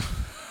was...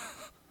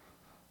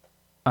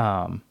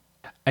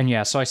 And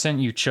yeah, so I sent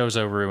you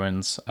Chozo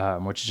Ruins,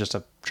 which is just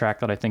a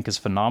track that I think is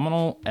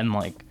phenomenal, and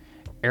like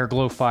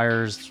Airglow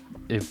Fires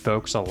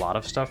evokes a lot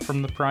of stuff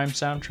from the Prime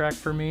soundtrack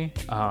for me.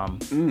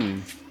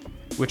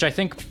 Which I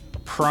think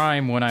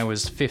Prime, when I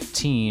was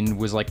 15,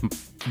 was like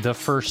the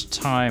first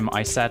time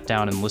I sat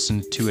down and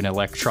listened to an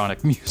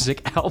electronic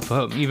music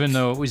album, even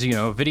though it was,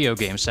 a video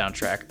game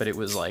soundtrack, but it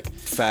was like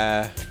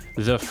Fair.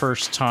 the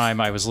first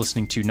time I was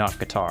listening to not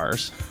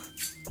guitars.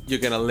 You're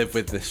going to live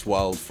with this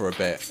world for a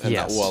bit, and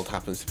Yes. that world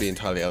happens to be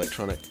entirely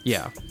electronic.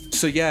 Yeah.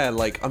 So yeah,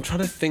 like, I'm trying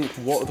to think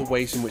what are the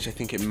ways in which I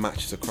think it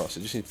matches across.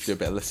 I just need to do a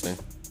bit of listening.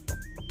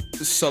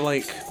 So,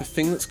 like, the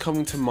thing that's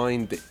coming to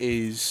mind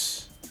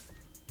is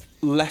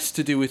less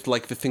to do with,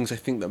 like, the things I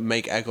think that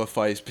make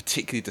Egglify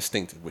particularly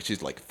distinctive, which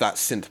is, like, that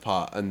synth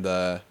part and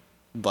the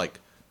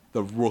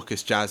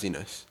raucous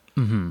jazziness.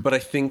 Mm-hmm. But I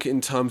think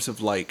in terms of,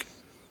 like,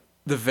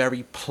 the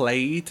very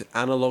played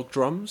analog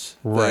drums,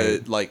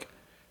 Right.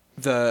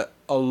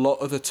 A lot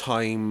of the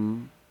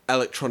time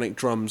electronic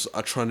drums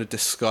are trying to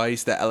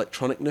disguise their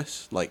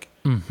electronicness. Like,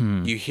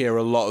 you hear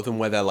a lot of them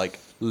where they're, like,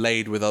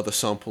 laid with other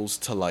samples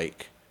to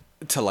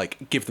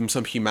give them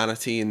some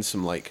humanity and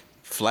some, like,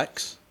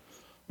 flex.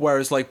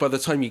 Whereas, like, by the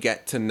time you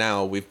get to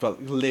now, we've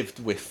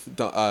lived with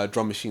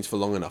drum machines for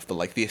long enough that,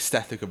 like, the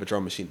aesthetic of a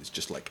drum machine is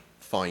just, like,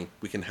 fine,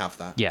 we can have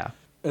that. Yeah.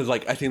 And,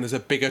 like, I think there's a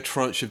bigger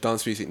tranche of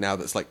dance music now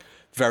that's, like,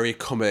 very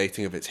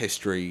accommodating of its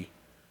history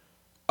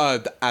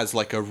as,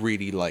 like, a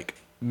really, like,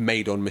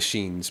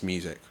 made-on-machines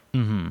music.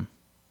 Mm-hmm.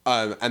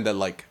 And then,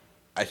 like,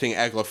 I think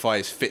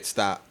Egglify fits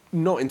that,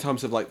 not in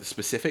terms of, like, the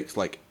specifics,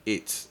 like,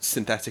 it's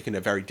synthetic in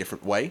a very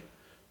different way,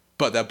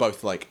 but they're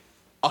both, like,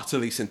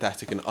 utterly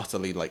synthetic and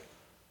utterly,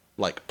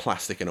 like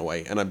plastic in a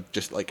way. And I'm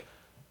just, like,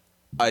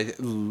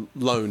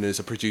 Lone, as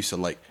a producer,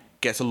 like,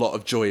 gets a lot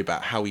of joy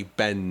about how he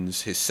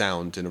bends his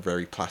sound in a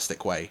very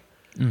plastic way.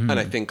 Mm-hmm. And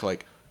I think,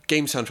 like,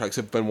 game soundtracks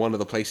have been one of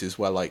the places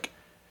where, like,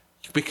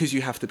 because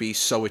you have to be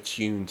so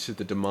attuned to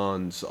the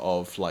demands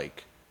of,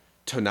 like,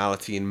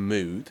 tonality and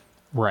mood,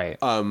 Right.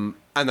 and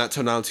that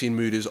tonality and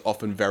mood is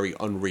often very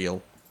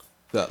unreal,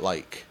 that,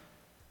 like,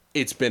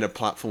 it's been a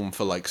platform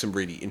for, like, some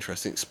really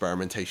interesting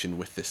experimentation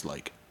with this,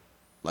 like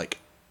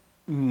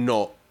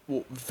not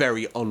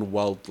very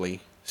unworldly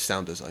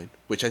sound design,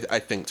 which I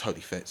think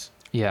totally fits.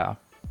 Yeah.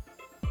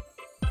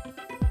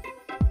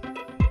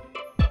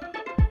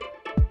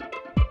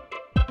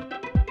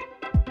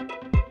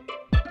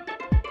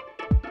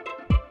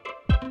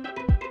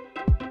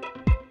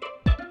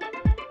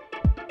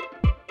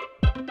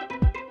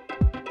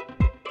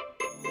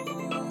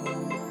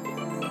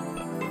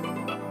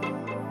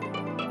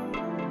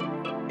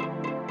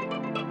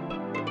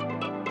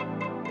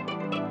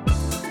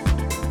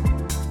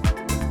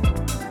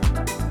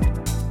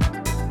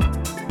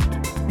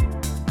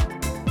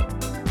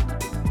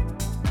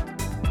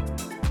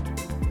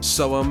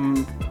 So,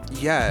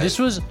 yeah. This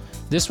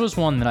was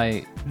one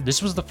that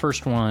this was the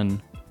first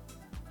one.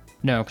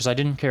 No, because I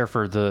didn't care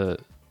for the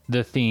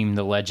theme,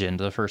 the legend,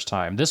 the first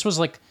time. This was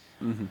like,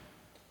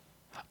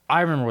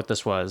 I remember what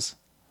this was.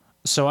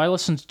 So I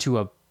listened to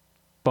a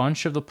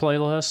bunch of the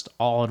playlist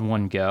all in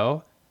one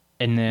go,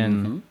 and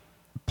then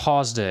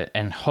paused it.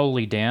 And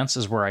Holy Dance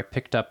is where I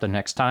picked up the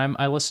next time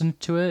I listened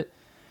to it.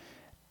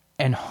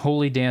 And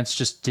Holy Dance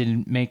just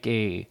didn't make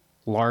a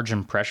large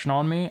impression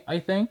on me, I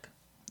think.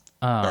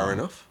 Fair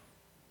enough.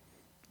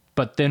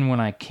 But then when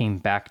I came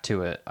back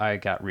to it, I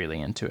got really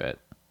into it.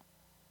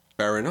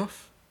 Fair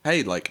enough.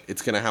 Hey, like,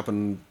 it's gonna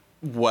happen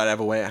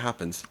whatever way it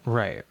happens.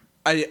 Right.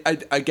 I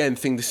again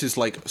think this is,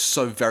 like,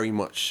 so very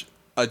mumuch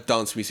a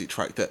dance music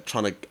track that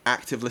trying to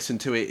active listen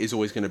to it is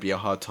always going to be a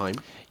hard time.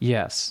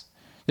 Yes.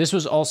 This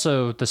was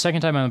also the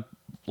second time I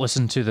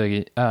listened to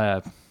the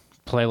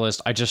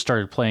playlist. I just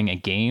started playing a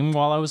game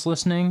while I was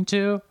listening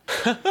to.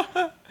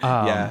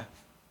 Yeah.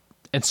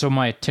 And so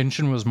my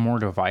attention was more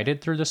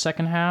divided through the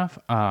second half.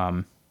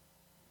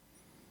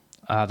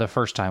 The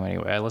first time,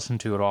 anyway. I listened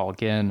to it all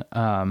again.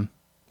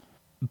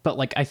 But,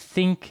 like, I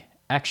think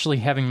actually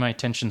having my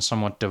attention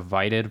somewhat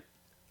divided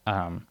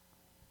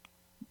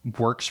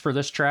works for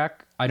this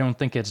track. I don't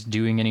think it's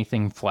doing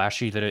anything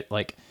flashy that it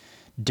like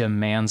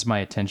demands my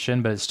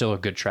attention, but it's still a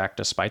good track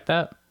despite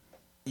that.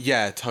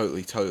 Yeah,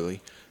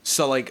 totally.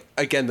 So, like,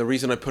 again, the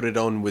reason I put it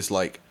on was,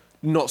 like,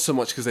 not so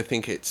much because I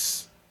think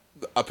it's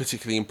a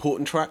particularly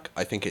important track.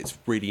 I think it's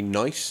really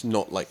nice,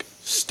 not, like,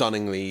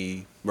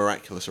 stunningly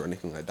miraculous or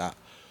anything like that.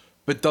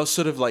 But does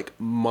sort of, like,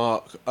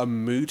 mark a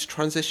mood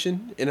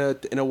transition in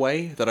a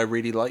way that I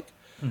really like.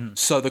 Mm-hmm.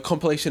 So the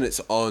compilation it's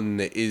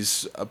on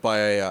is by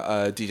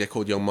a DJ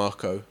called Young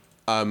Marco.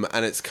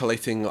 And it's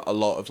collating a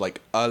lot of,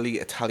 like, early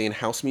Italian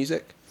house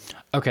music.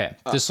 Okay,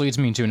 this leads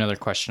me to another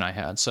question I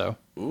had, so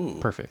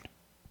perfect.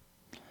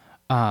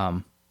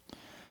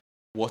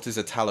 What is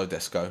Italo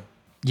disco?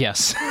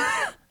 Yes.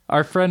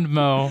 Our friend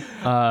Mo,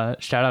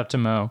 shout out to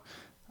Mo,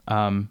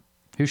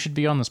 who should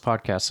be on this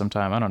podcast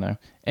sometime, I don't know.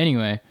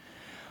 Anyway,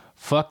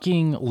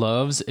 fucking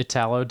loves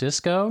Italo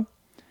disco,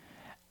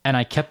 and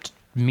I kept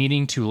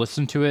meaning to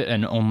listen to it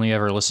and only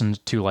ever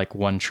listened to like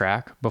one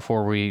track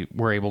before we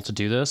were able to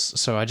do this.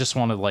 So I just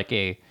wanted like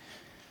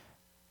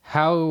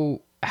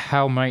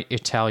how might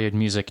Italian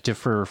music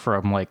differ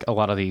from like a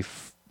lot of the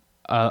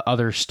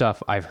other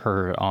stuff I've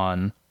heard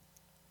on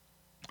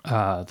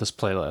this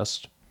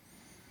playlist?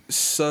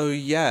 So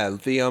yeah,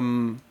 the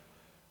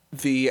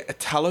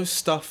Italo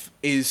stuff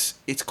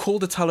it's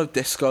called Italo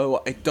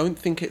disco. I don't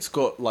think it's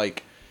got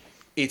like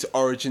its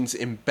origins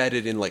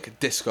embedded in like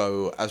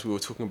disco as we were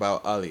talking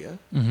about earlier.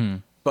 Mm-hmm.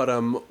 But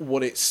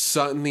what it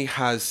certainly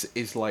has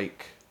is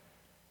like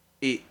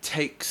it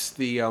takes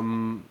the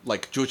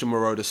like Giorgio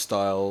Moroder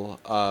style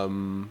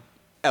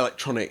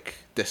electronic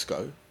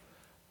disco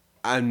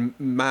and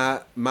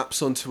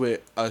maps onto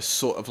it a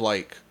sort of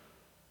like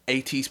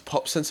 80s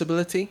pop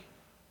sensibility.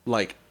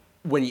 Like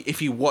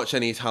if you watch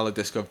any Italo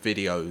disco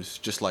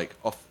videos, just like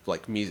off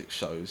like music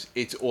shows,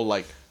 it's all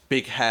like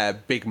big hair,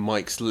 big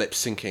mics, lip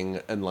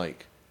syncing, and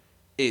like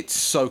it's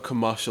so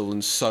commercial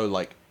and so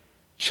like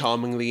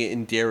charmingly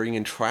endearing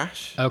and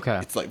trash. Okay,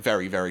 it's like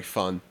very, very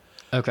fun.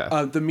 Okay.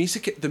 The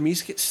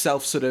music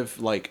itself sort of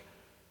like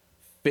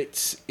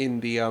fits in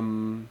the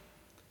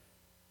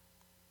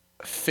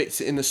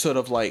sort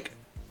of like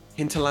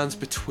hinterlands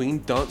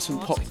between dance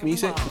and pop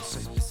music.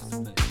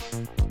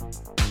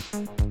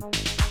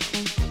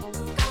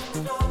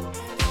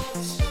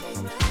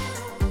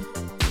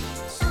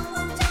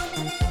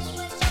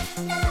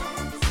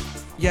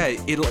 Yeah,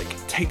 it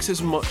like takes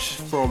as much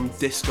from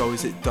disco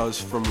as it does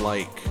from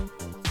like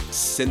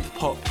synth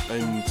pop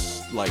and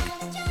like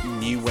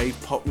new wave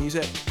pop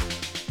music.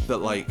 That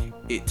like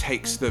it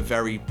takes the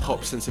very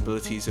pop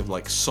sensibilities of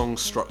like song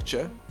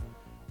structure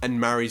and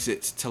marries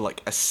it to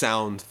like a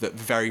sound that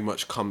very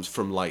much comes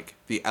from like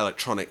the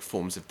electronic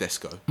forms of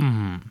disco.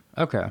 Mm-hmm.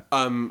 Okay.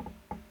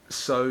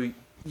 So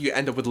you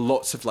end up with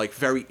lots of like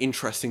very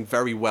interesting,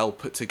 very well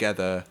put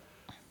together,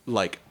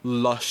 like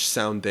lush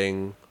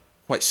sounding,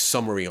 quite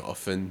summery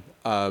often,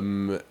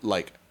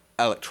 like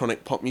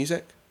electronic pop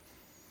music,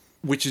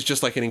 which is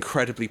just like an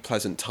incredibly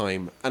pleasant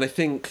time. And I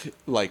think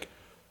like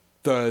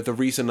the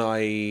reason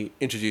I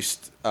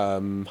introduced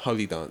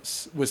Holy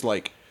Dance was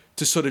like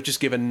to sort of just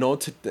give a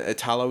nod to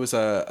Italo as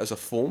a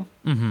form,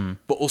 mm-hmm.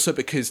 but also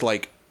because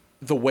like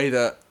the way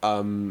that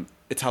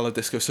Italo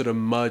disco sort of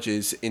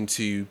merges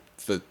into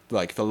the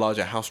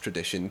larger house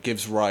tradition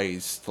gives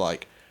rise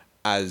like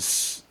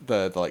as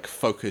the like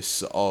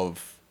focus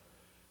of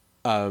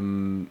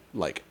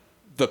like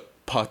the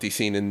party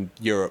scene in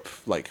Europe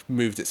like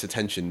moved its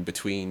attention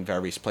between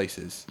various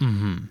places.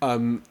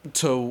 Mm-hmm.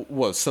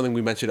 To something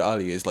we mentioned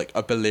earlier is like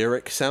a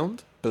Balearic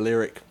sound.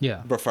 Balearic,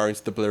 yeah, referring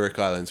to the Balearic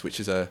Islands, which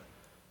is a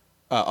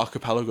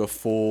archipelago of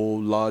 4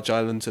 large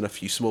islands and a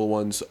few small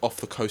ones off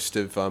the coast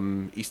of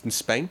eastern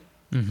Spain.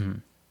 Mm-hmm.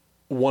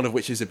 One of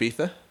which is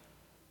Ibiza,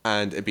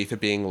 and Ibiza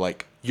being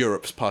like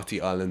Europe's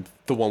party island,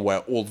 the one where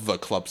all the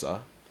clubs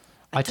are.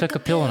 I took a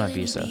pill on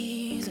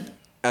Ibiza.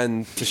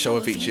 And to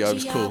show Avicii I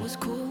was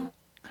cool.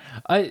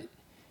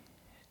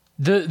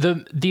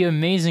 The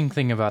amazing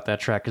thing about that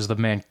track is the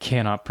man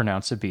cannot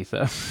pronounce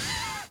Ibiza.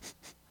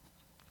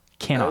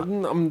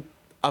 Cannot.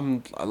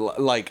 I'm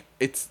like,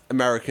 it's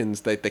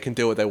Americans, they can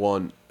do what they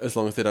want as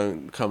long as they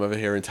don't come over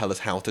here and tell us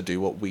how to do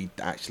what we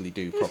actually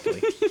do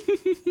properly.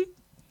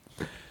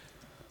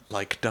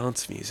 Like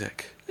dance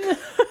music.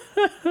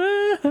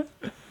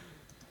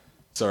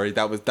 Sorry,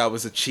 that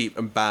was a cheap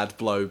and bad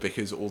blow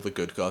because all the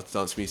good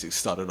dance music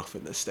started off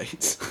in the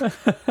States.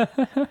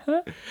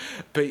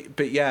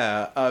 but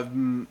yeah,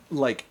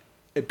 like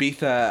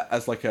Ibiza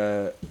as like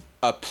a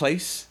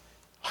place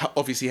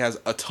obviously has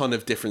a ton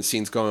of different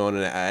scenes going on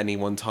at any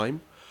one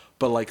time,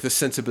 but like the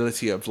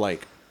sensibility of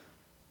like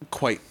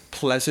quite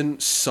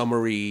pleasant,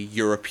 summery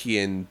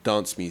European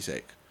dance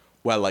music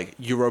where like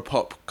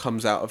Europop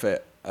comes out of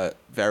it at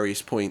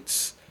various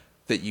points,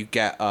 that you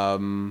get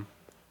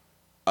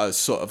a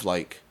sort of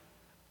like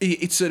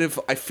it's sort of,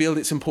 I feel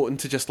it's important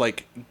to just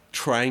like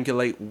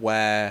triangulate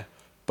where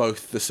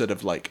both the sort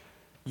of like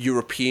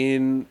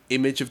European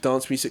image of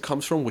dance music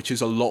comes from, which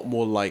is a lot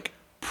more like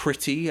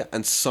pretty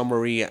and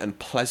summery and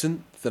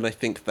pleasant than I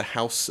think the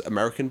house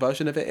American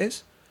version of it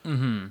is.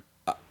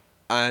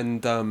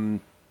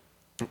 and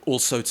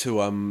also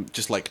to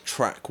just like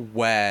track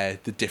where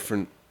the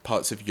different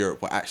parts of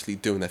Europe were actually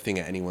doing their thing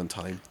at any one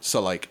time.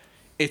 So like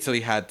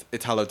Italy had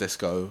Italo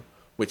disco,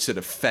 which sort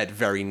of fed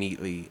very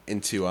neatly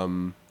into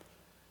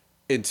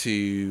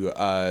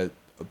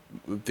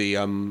the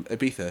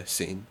Ibiza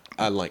scene,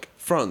 and like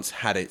France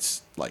had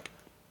its like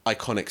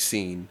iconic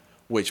scene,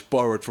 which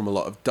borrowed from a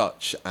lot of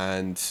Dutch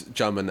and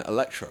German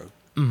electro.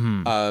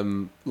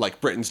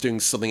 Like Britain's doing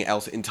something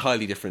else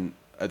entirely different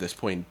at this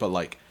point, but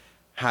like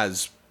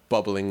has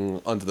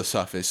bubbling under the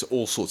surface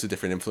all sorts of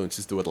different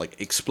influences that would like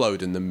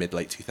explode in the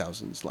mid-late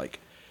 2000s. Like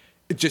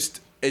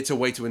it's a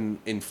way to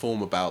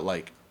inform about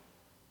like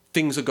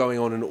things are going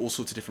on in all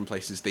sorts of different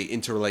places. They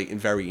interrelate in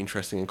very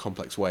interesting and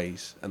complex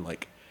ways, and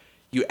like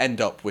you end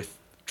up with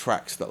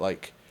tracks that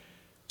like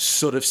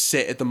sort of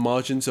sit at the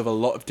margins of a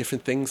lot of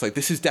different things. Like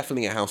this is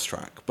definitely a house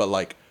track, but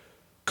like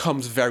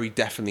comes very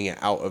definitely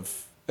out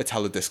of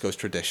Italo disco's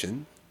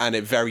tradition, and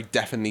it very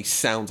definitely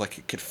sounds like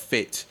it could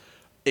fit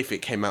if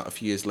it came out a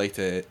few years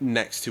later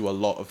next to a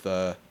lot of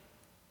the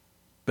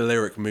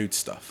Balearic mood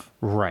stuff.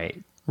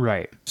 Right.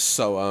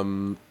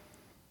 So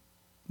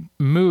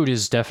Mood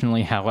is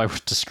definitely how I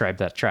would describe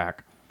that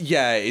track.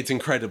 yeah, it's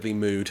incredibly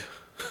mood.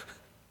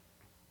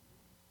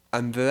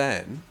 And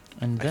then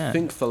I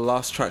think the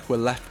last track we're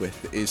left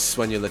with is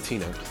Sueño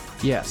Latino.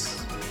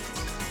 Yes.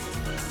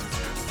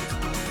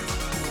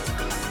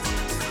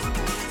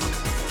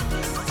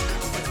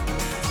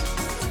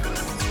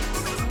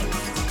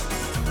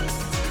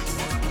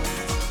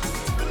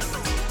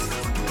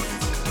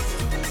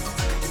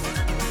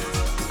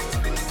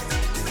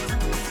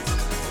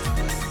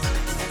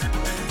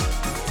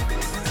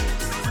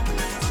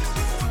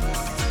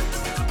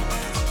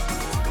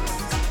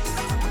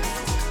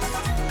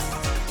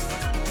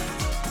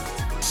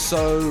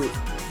 So,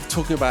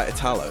 talking about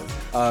Italo,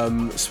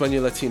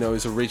 Sueño Latino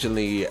is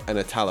originally an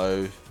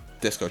Italo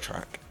disco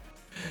track.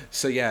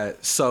 So yeah,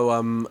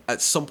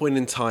 at some point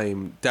in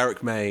time,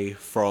 Derek May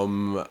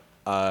from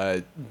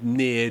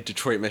near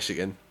Detroit,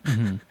 Michigan,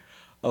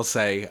 I'll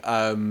say,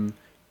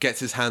 gets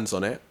his hands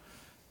on it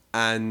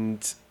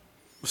and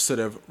sort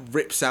of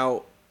rips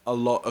out a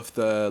lot of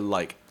the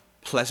like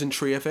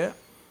pleasantry of it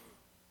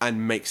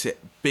and makes it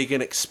big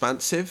and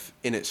expansive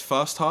in its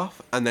first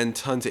half, and then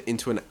turns it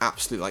into an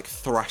absolute like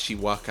thrashy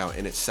workout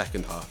in its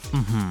second half.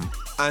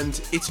 And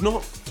it's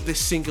not this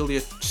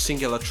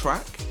singular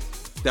track.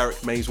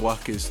 Derek May's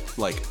work is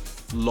like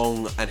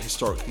long and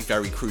historically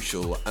very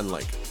crucial, and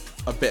like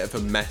a bit of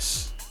a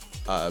mess,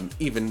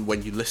 even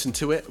when you listen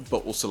to it,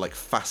 but also like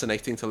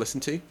fascinating to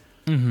listen to.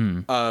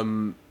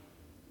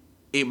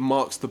 It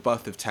marks the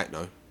birth of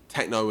techno.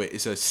 Techno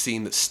is a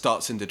scene that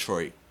starts in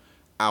Detroit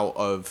out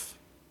of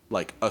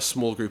like a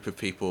small group of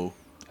people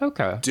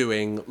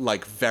doing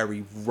like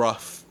very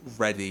rough,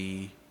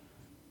 ready,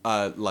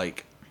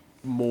 like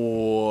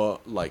more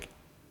like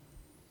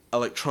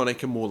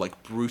electronic and more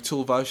like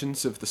brutal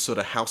versions of the sort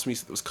of house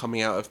music that was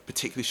coming out of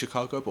particularly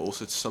Chicago, but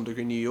also to some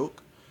degree New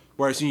York.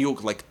 Whereas New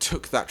York like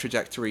took that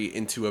trajectory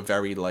into a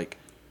very like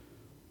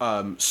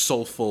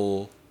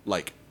soulful,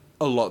 like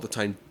a lot of the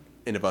time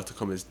in inverted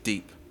commas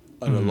deep,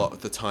 and a lot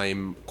of the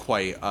time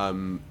quite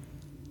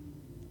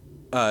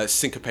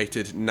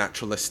syncopated,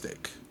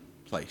 naturalistic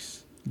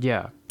place.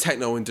 Yeah.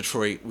 Techno in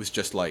Detroit was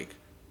just like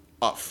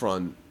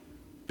upfront,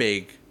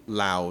 big,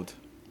 loud,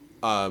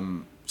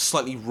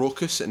 slightly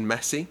raucous and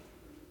messy,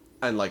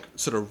 and like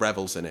sort of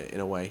revels in it in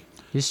a way.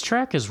 This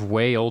track is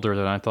way older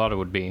than I thought it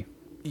would be.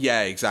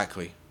 Yeah,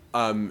 exactly.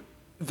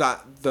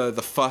 That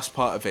the first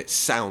part of it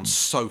sounds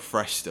so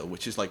fresh still,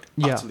 which is like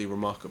utterly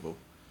remarkable.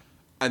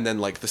 And then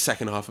like the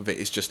second half of it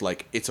is just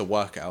like it's a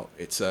workout.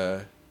 It's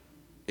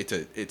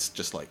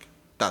just like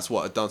that's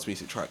what a dance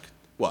music track.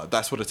 Well,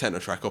 that's what a techno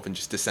track often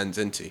just descends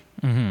into.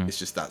 It's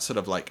just that sort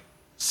of like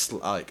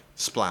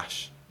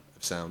splash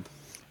of sound.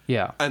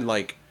 Yeah. And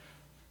like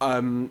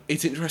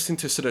it's interesting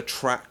to sort of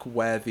track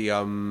where the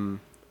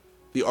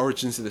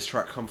origins of this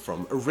track come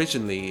from.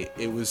 Originally,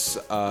 it was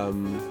a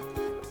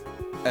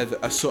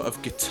sort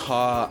of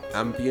guitar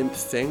ambient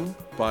thing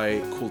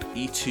called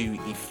E2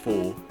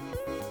 E4,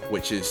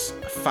 which is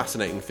a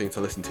fascinating thing to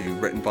listen to,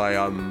 written by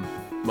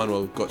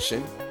Manuel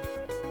Gottschin,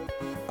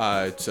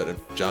 sort of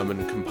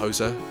German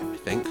composer, I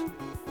think.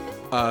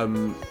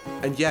 And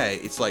yeah,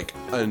 it's like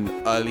an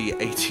early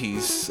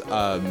 80s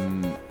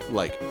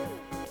like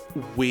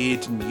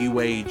weird new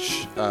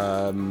age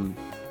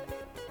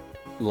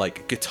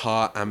like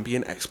guitar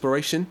ambient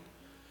exploration,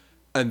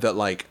 and that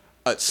like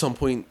at some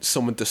point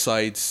someone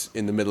decides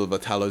in the middle of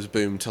Italo's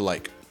boom to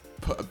like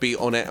put a beat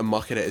on it and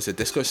market it as a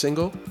disco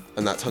single,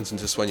 and that turns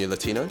into Sueño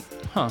Latino.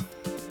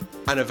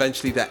 And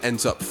eventually that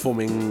ends up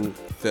forming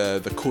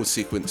the chord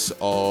sequence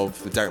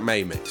of the Derek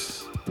May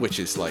mix, which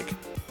is like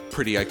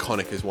pretty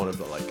iconic as one of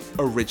the like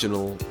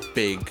original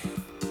big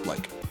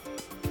like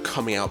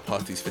coming out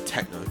parties for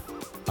techno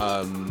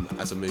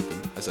as a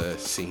movement, as a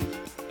scene.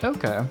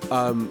 Okay.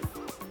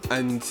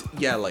 And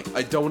yeah, like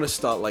I don't want to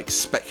start like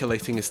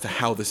speculating as to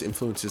how this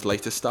influences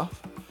later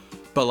stuff,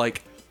 but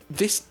like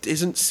this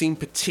doesn't seem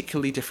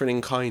particularly different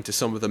in kind to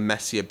some of the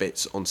messier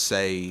bits on,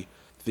 say,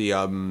 the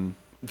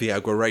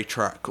Aguirre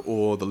track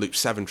or the Loop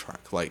 7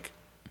 track. Like,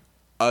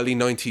 early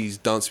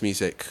 90s dance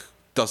music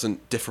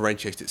doesn't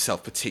differentiate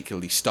itself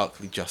particularly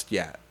starkly just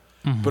yet.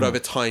 But over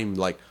time,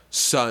 like,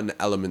 certain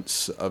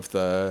elements of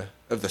the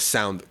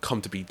sound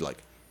come to be,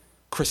 like,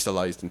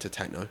 crystallized into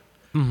techno.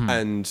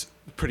 And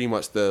pretty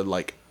much the,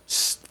 like,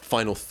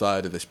 final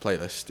third of this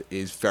playlist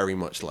is very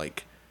much,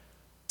 like,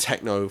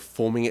 techno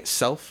forming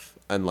itself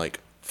and, like,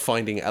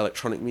 finding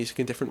electronic music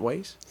in different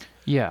ways.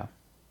 Yeah.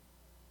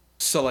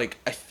 So, like,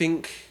 I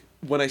think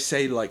when I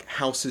say, like,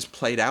 house is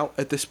played out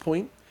at this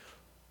point,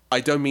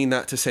 I don't mean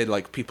that to say,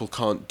 like, people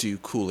can't do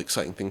cool,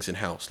 exciting things in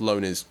house.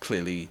 Lone is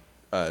clearly,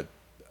 like,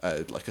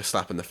 a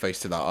slap in the face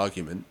to that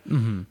argument.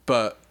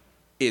 But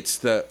it's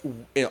that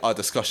our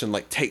discussion,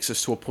 like, takes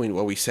us to a point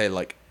where we say,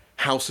 like,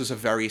 house is a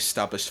very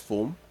established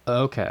form.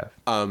 Okay.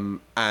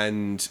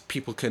 And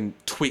people can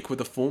tweak with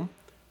the form,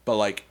 but,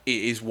 like,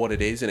 it is what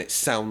it is, and it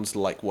sounds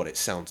like what it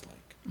sounds like.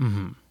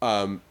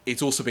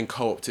 It's also been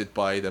co-opted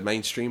by the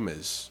mainstream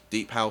as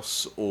deep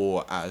house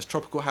or as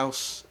tropical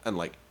house, and,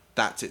 like,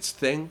 that's its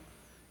thing.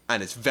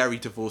 And it's very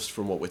divorced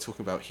from what we're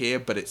talking about here,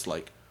 but it's,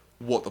 like,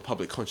 what the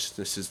public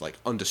consciousness is, like,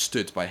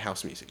 understood by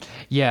house music.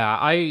 Yeah,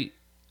 I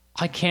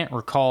can't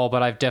recall,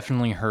 but I've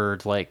definitely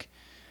heard, like,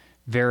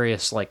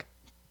 various, like,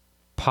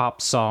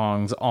 pop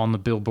songs on the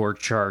Billboard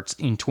charts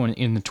in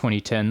the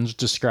 2010s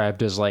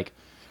described as, like,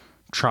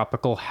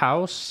 tropical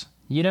house,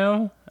 you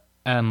know?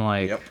 And,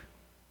 like, Yep.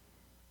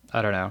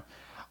 I don't know.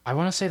 I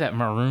want to say that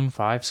Maroon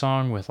 5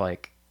 song with,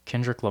 like,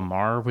 Kendrick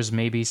Lamar was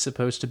maybe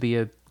supposed to be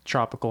a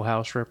tropical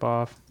house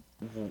ripoff.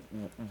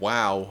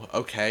 Wow,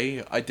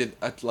 okay. I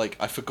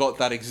forgot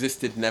that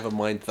existed, never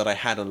mind that I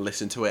hadn't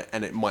listened to it,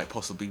 and it might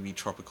possibly be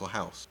tropical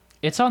house.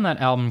 It's on that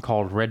album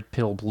called Red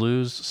Pill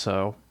Blues,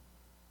 so...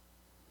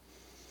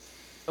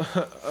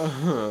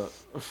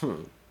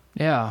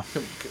 Yeah.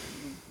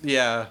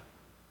 Yeah.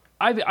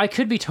 I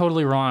could be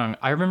totally wrong.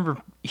 I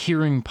remember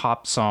hearing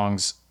pop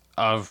songs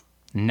of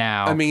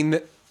now. I mean,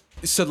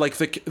 so, like,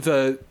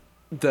 the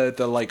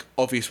like,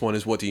 obvious one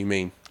is What Do You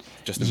Mean?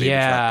 Justin Bieber track.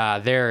 Yeah,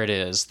 there it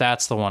is.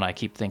 That's the one I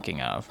keep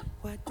thinking of.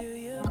 What do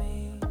you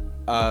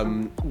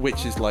mean?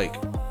 Which is,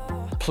 like,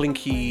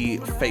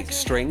 plinky fake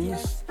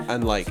strings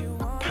and, like,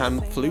 pan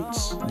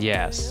flutes.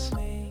 Yes.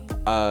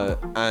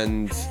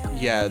 And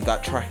yeah,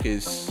 that track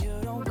is...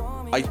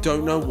 I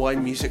don't know why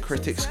music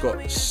critics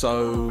got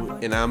so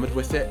enamored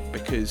with it,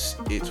 because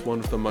it's one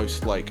of the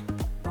most, like,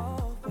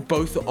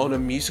 both on a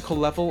musical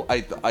level,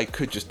 I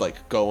could just,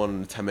 like, go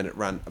on a 10-minute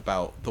rant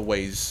about the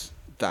ways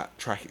that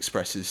track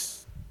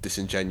expresses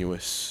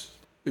disingenuous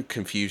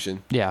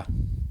confusion. Yeah.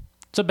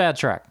 It's a bad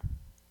track.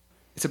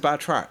 It's a bad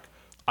track.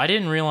 I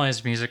didn't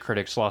realize music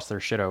critics lost their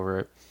shit over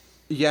it.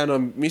 Yeah, no,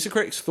 music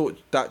critics thought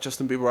that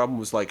Justin Bieber album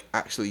was, like,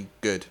 actually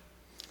good,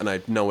 and I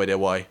had no idea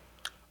why.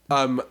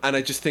 And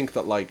I just think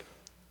that, like,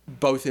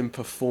 both in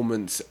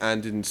performance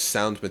and in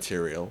sound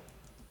material,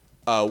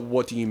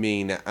 What Do You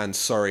Mean and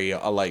Sorry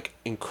are, like,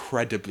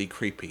 incredibly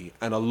creepy,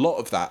 and a lot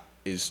of that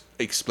is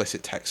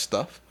explicit text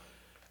stuff,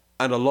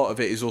 and a lot of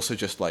it is also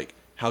just, like,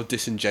 how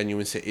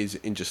disingenuous it is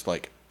in just,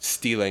 like,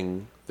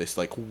 stealing this,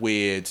 like,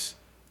 weird,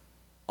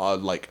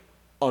 like,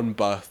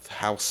 unbirthed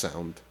house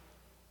sound.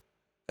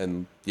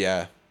 And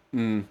yeah,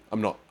 I'm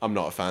not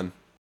a fan.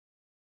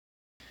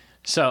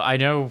 So I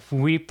know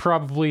we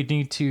probably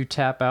need to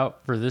tap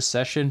out for this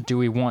session. Do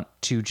we want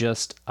to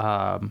just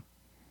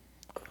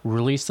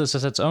release this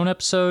as its own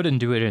episode and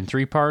do it in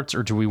 3 parts,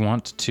 or do we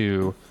want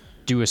to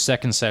do a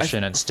second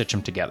session and stitch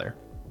them together?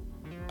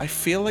 I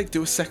feel like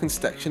do a second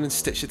section and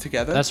stitch it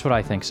together. That's what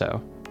I think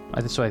so.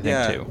 That's what I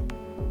think too.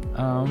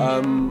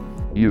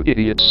 You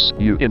idiots,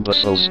 you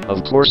imbeciles,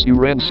 of course you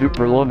ran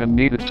super long and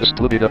needed to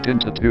split it up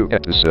into 2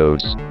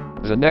 episodes.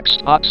 The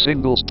next Hot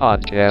Singles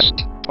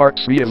podcast, part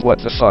 3 of What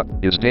the Fuck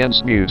is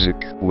Dance Music,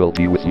 will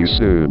be with you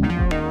soon.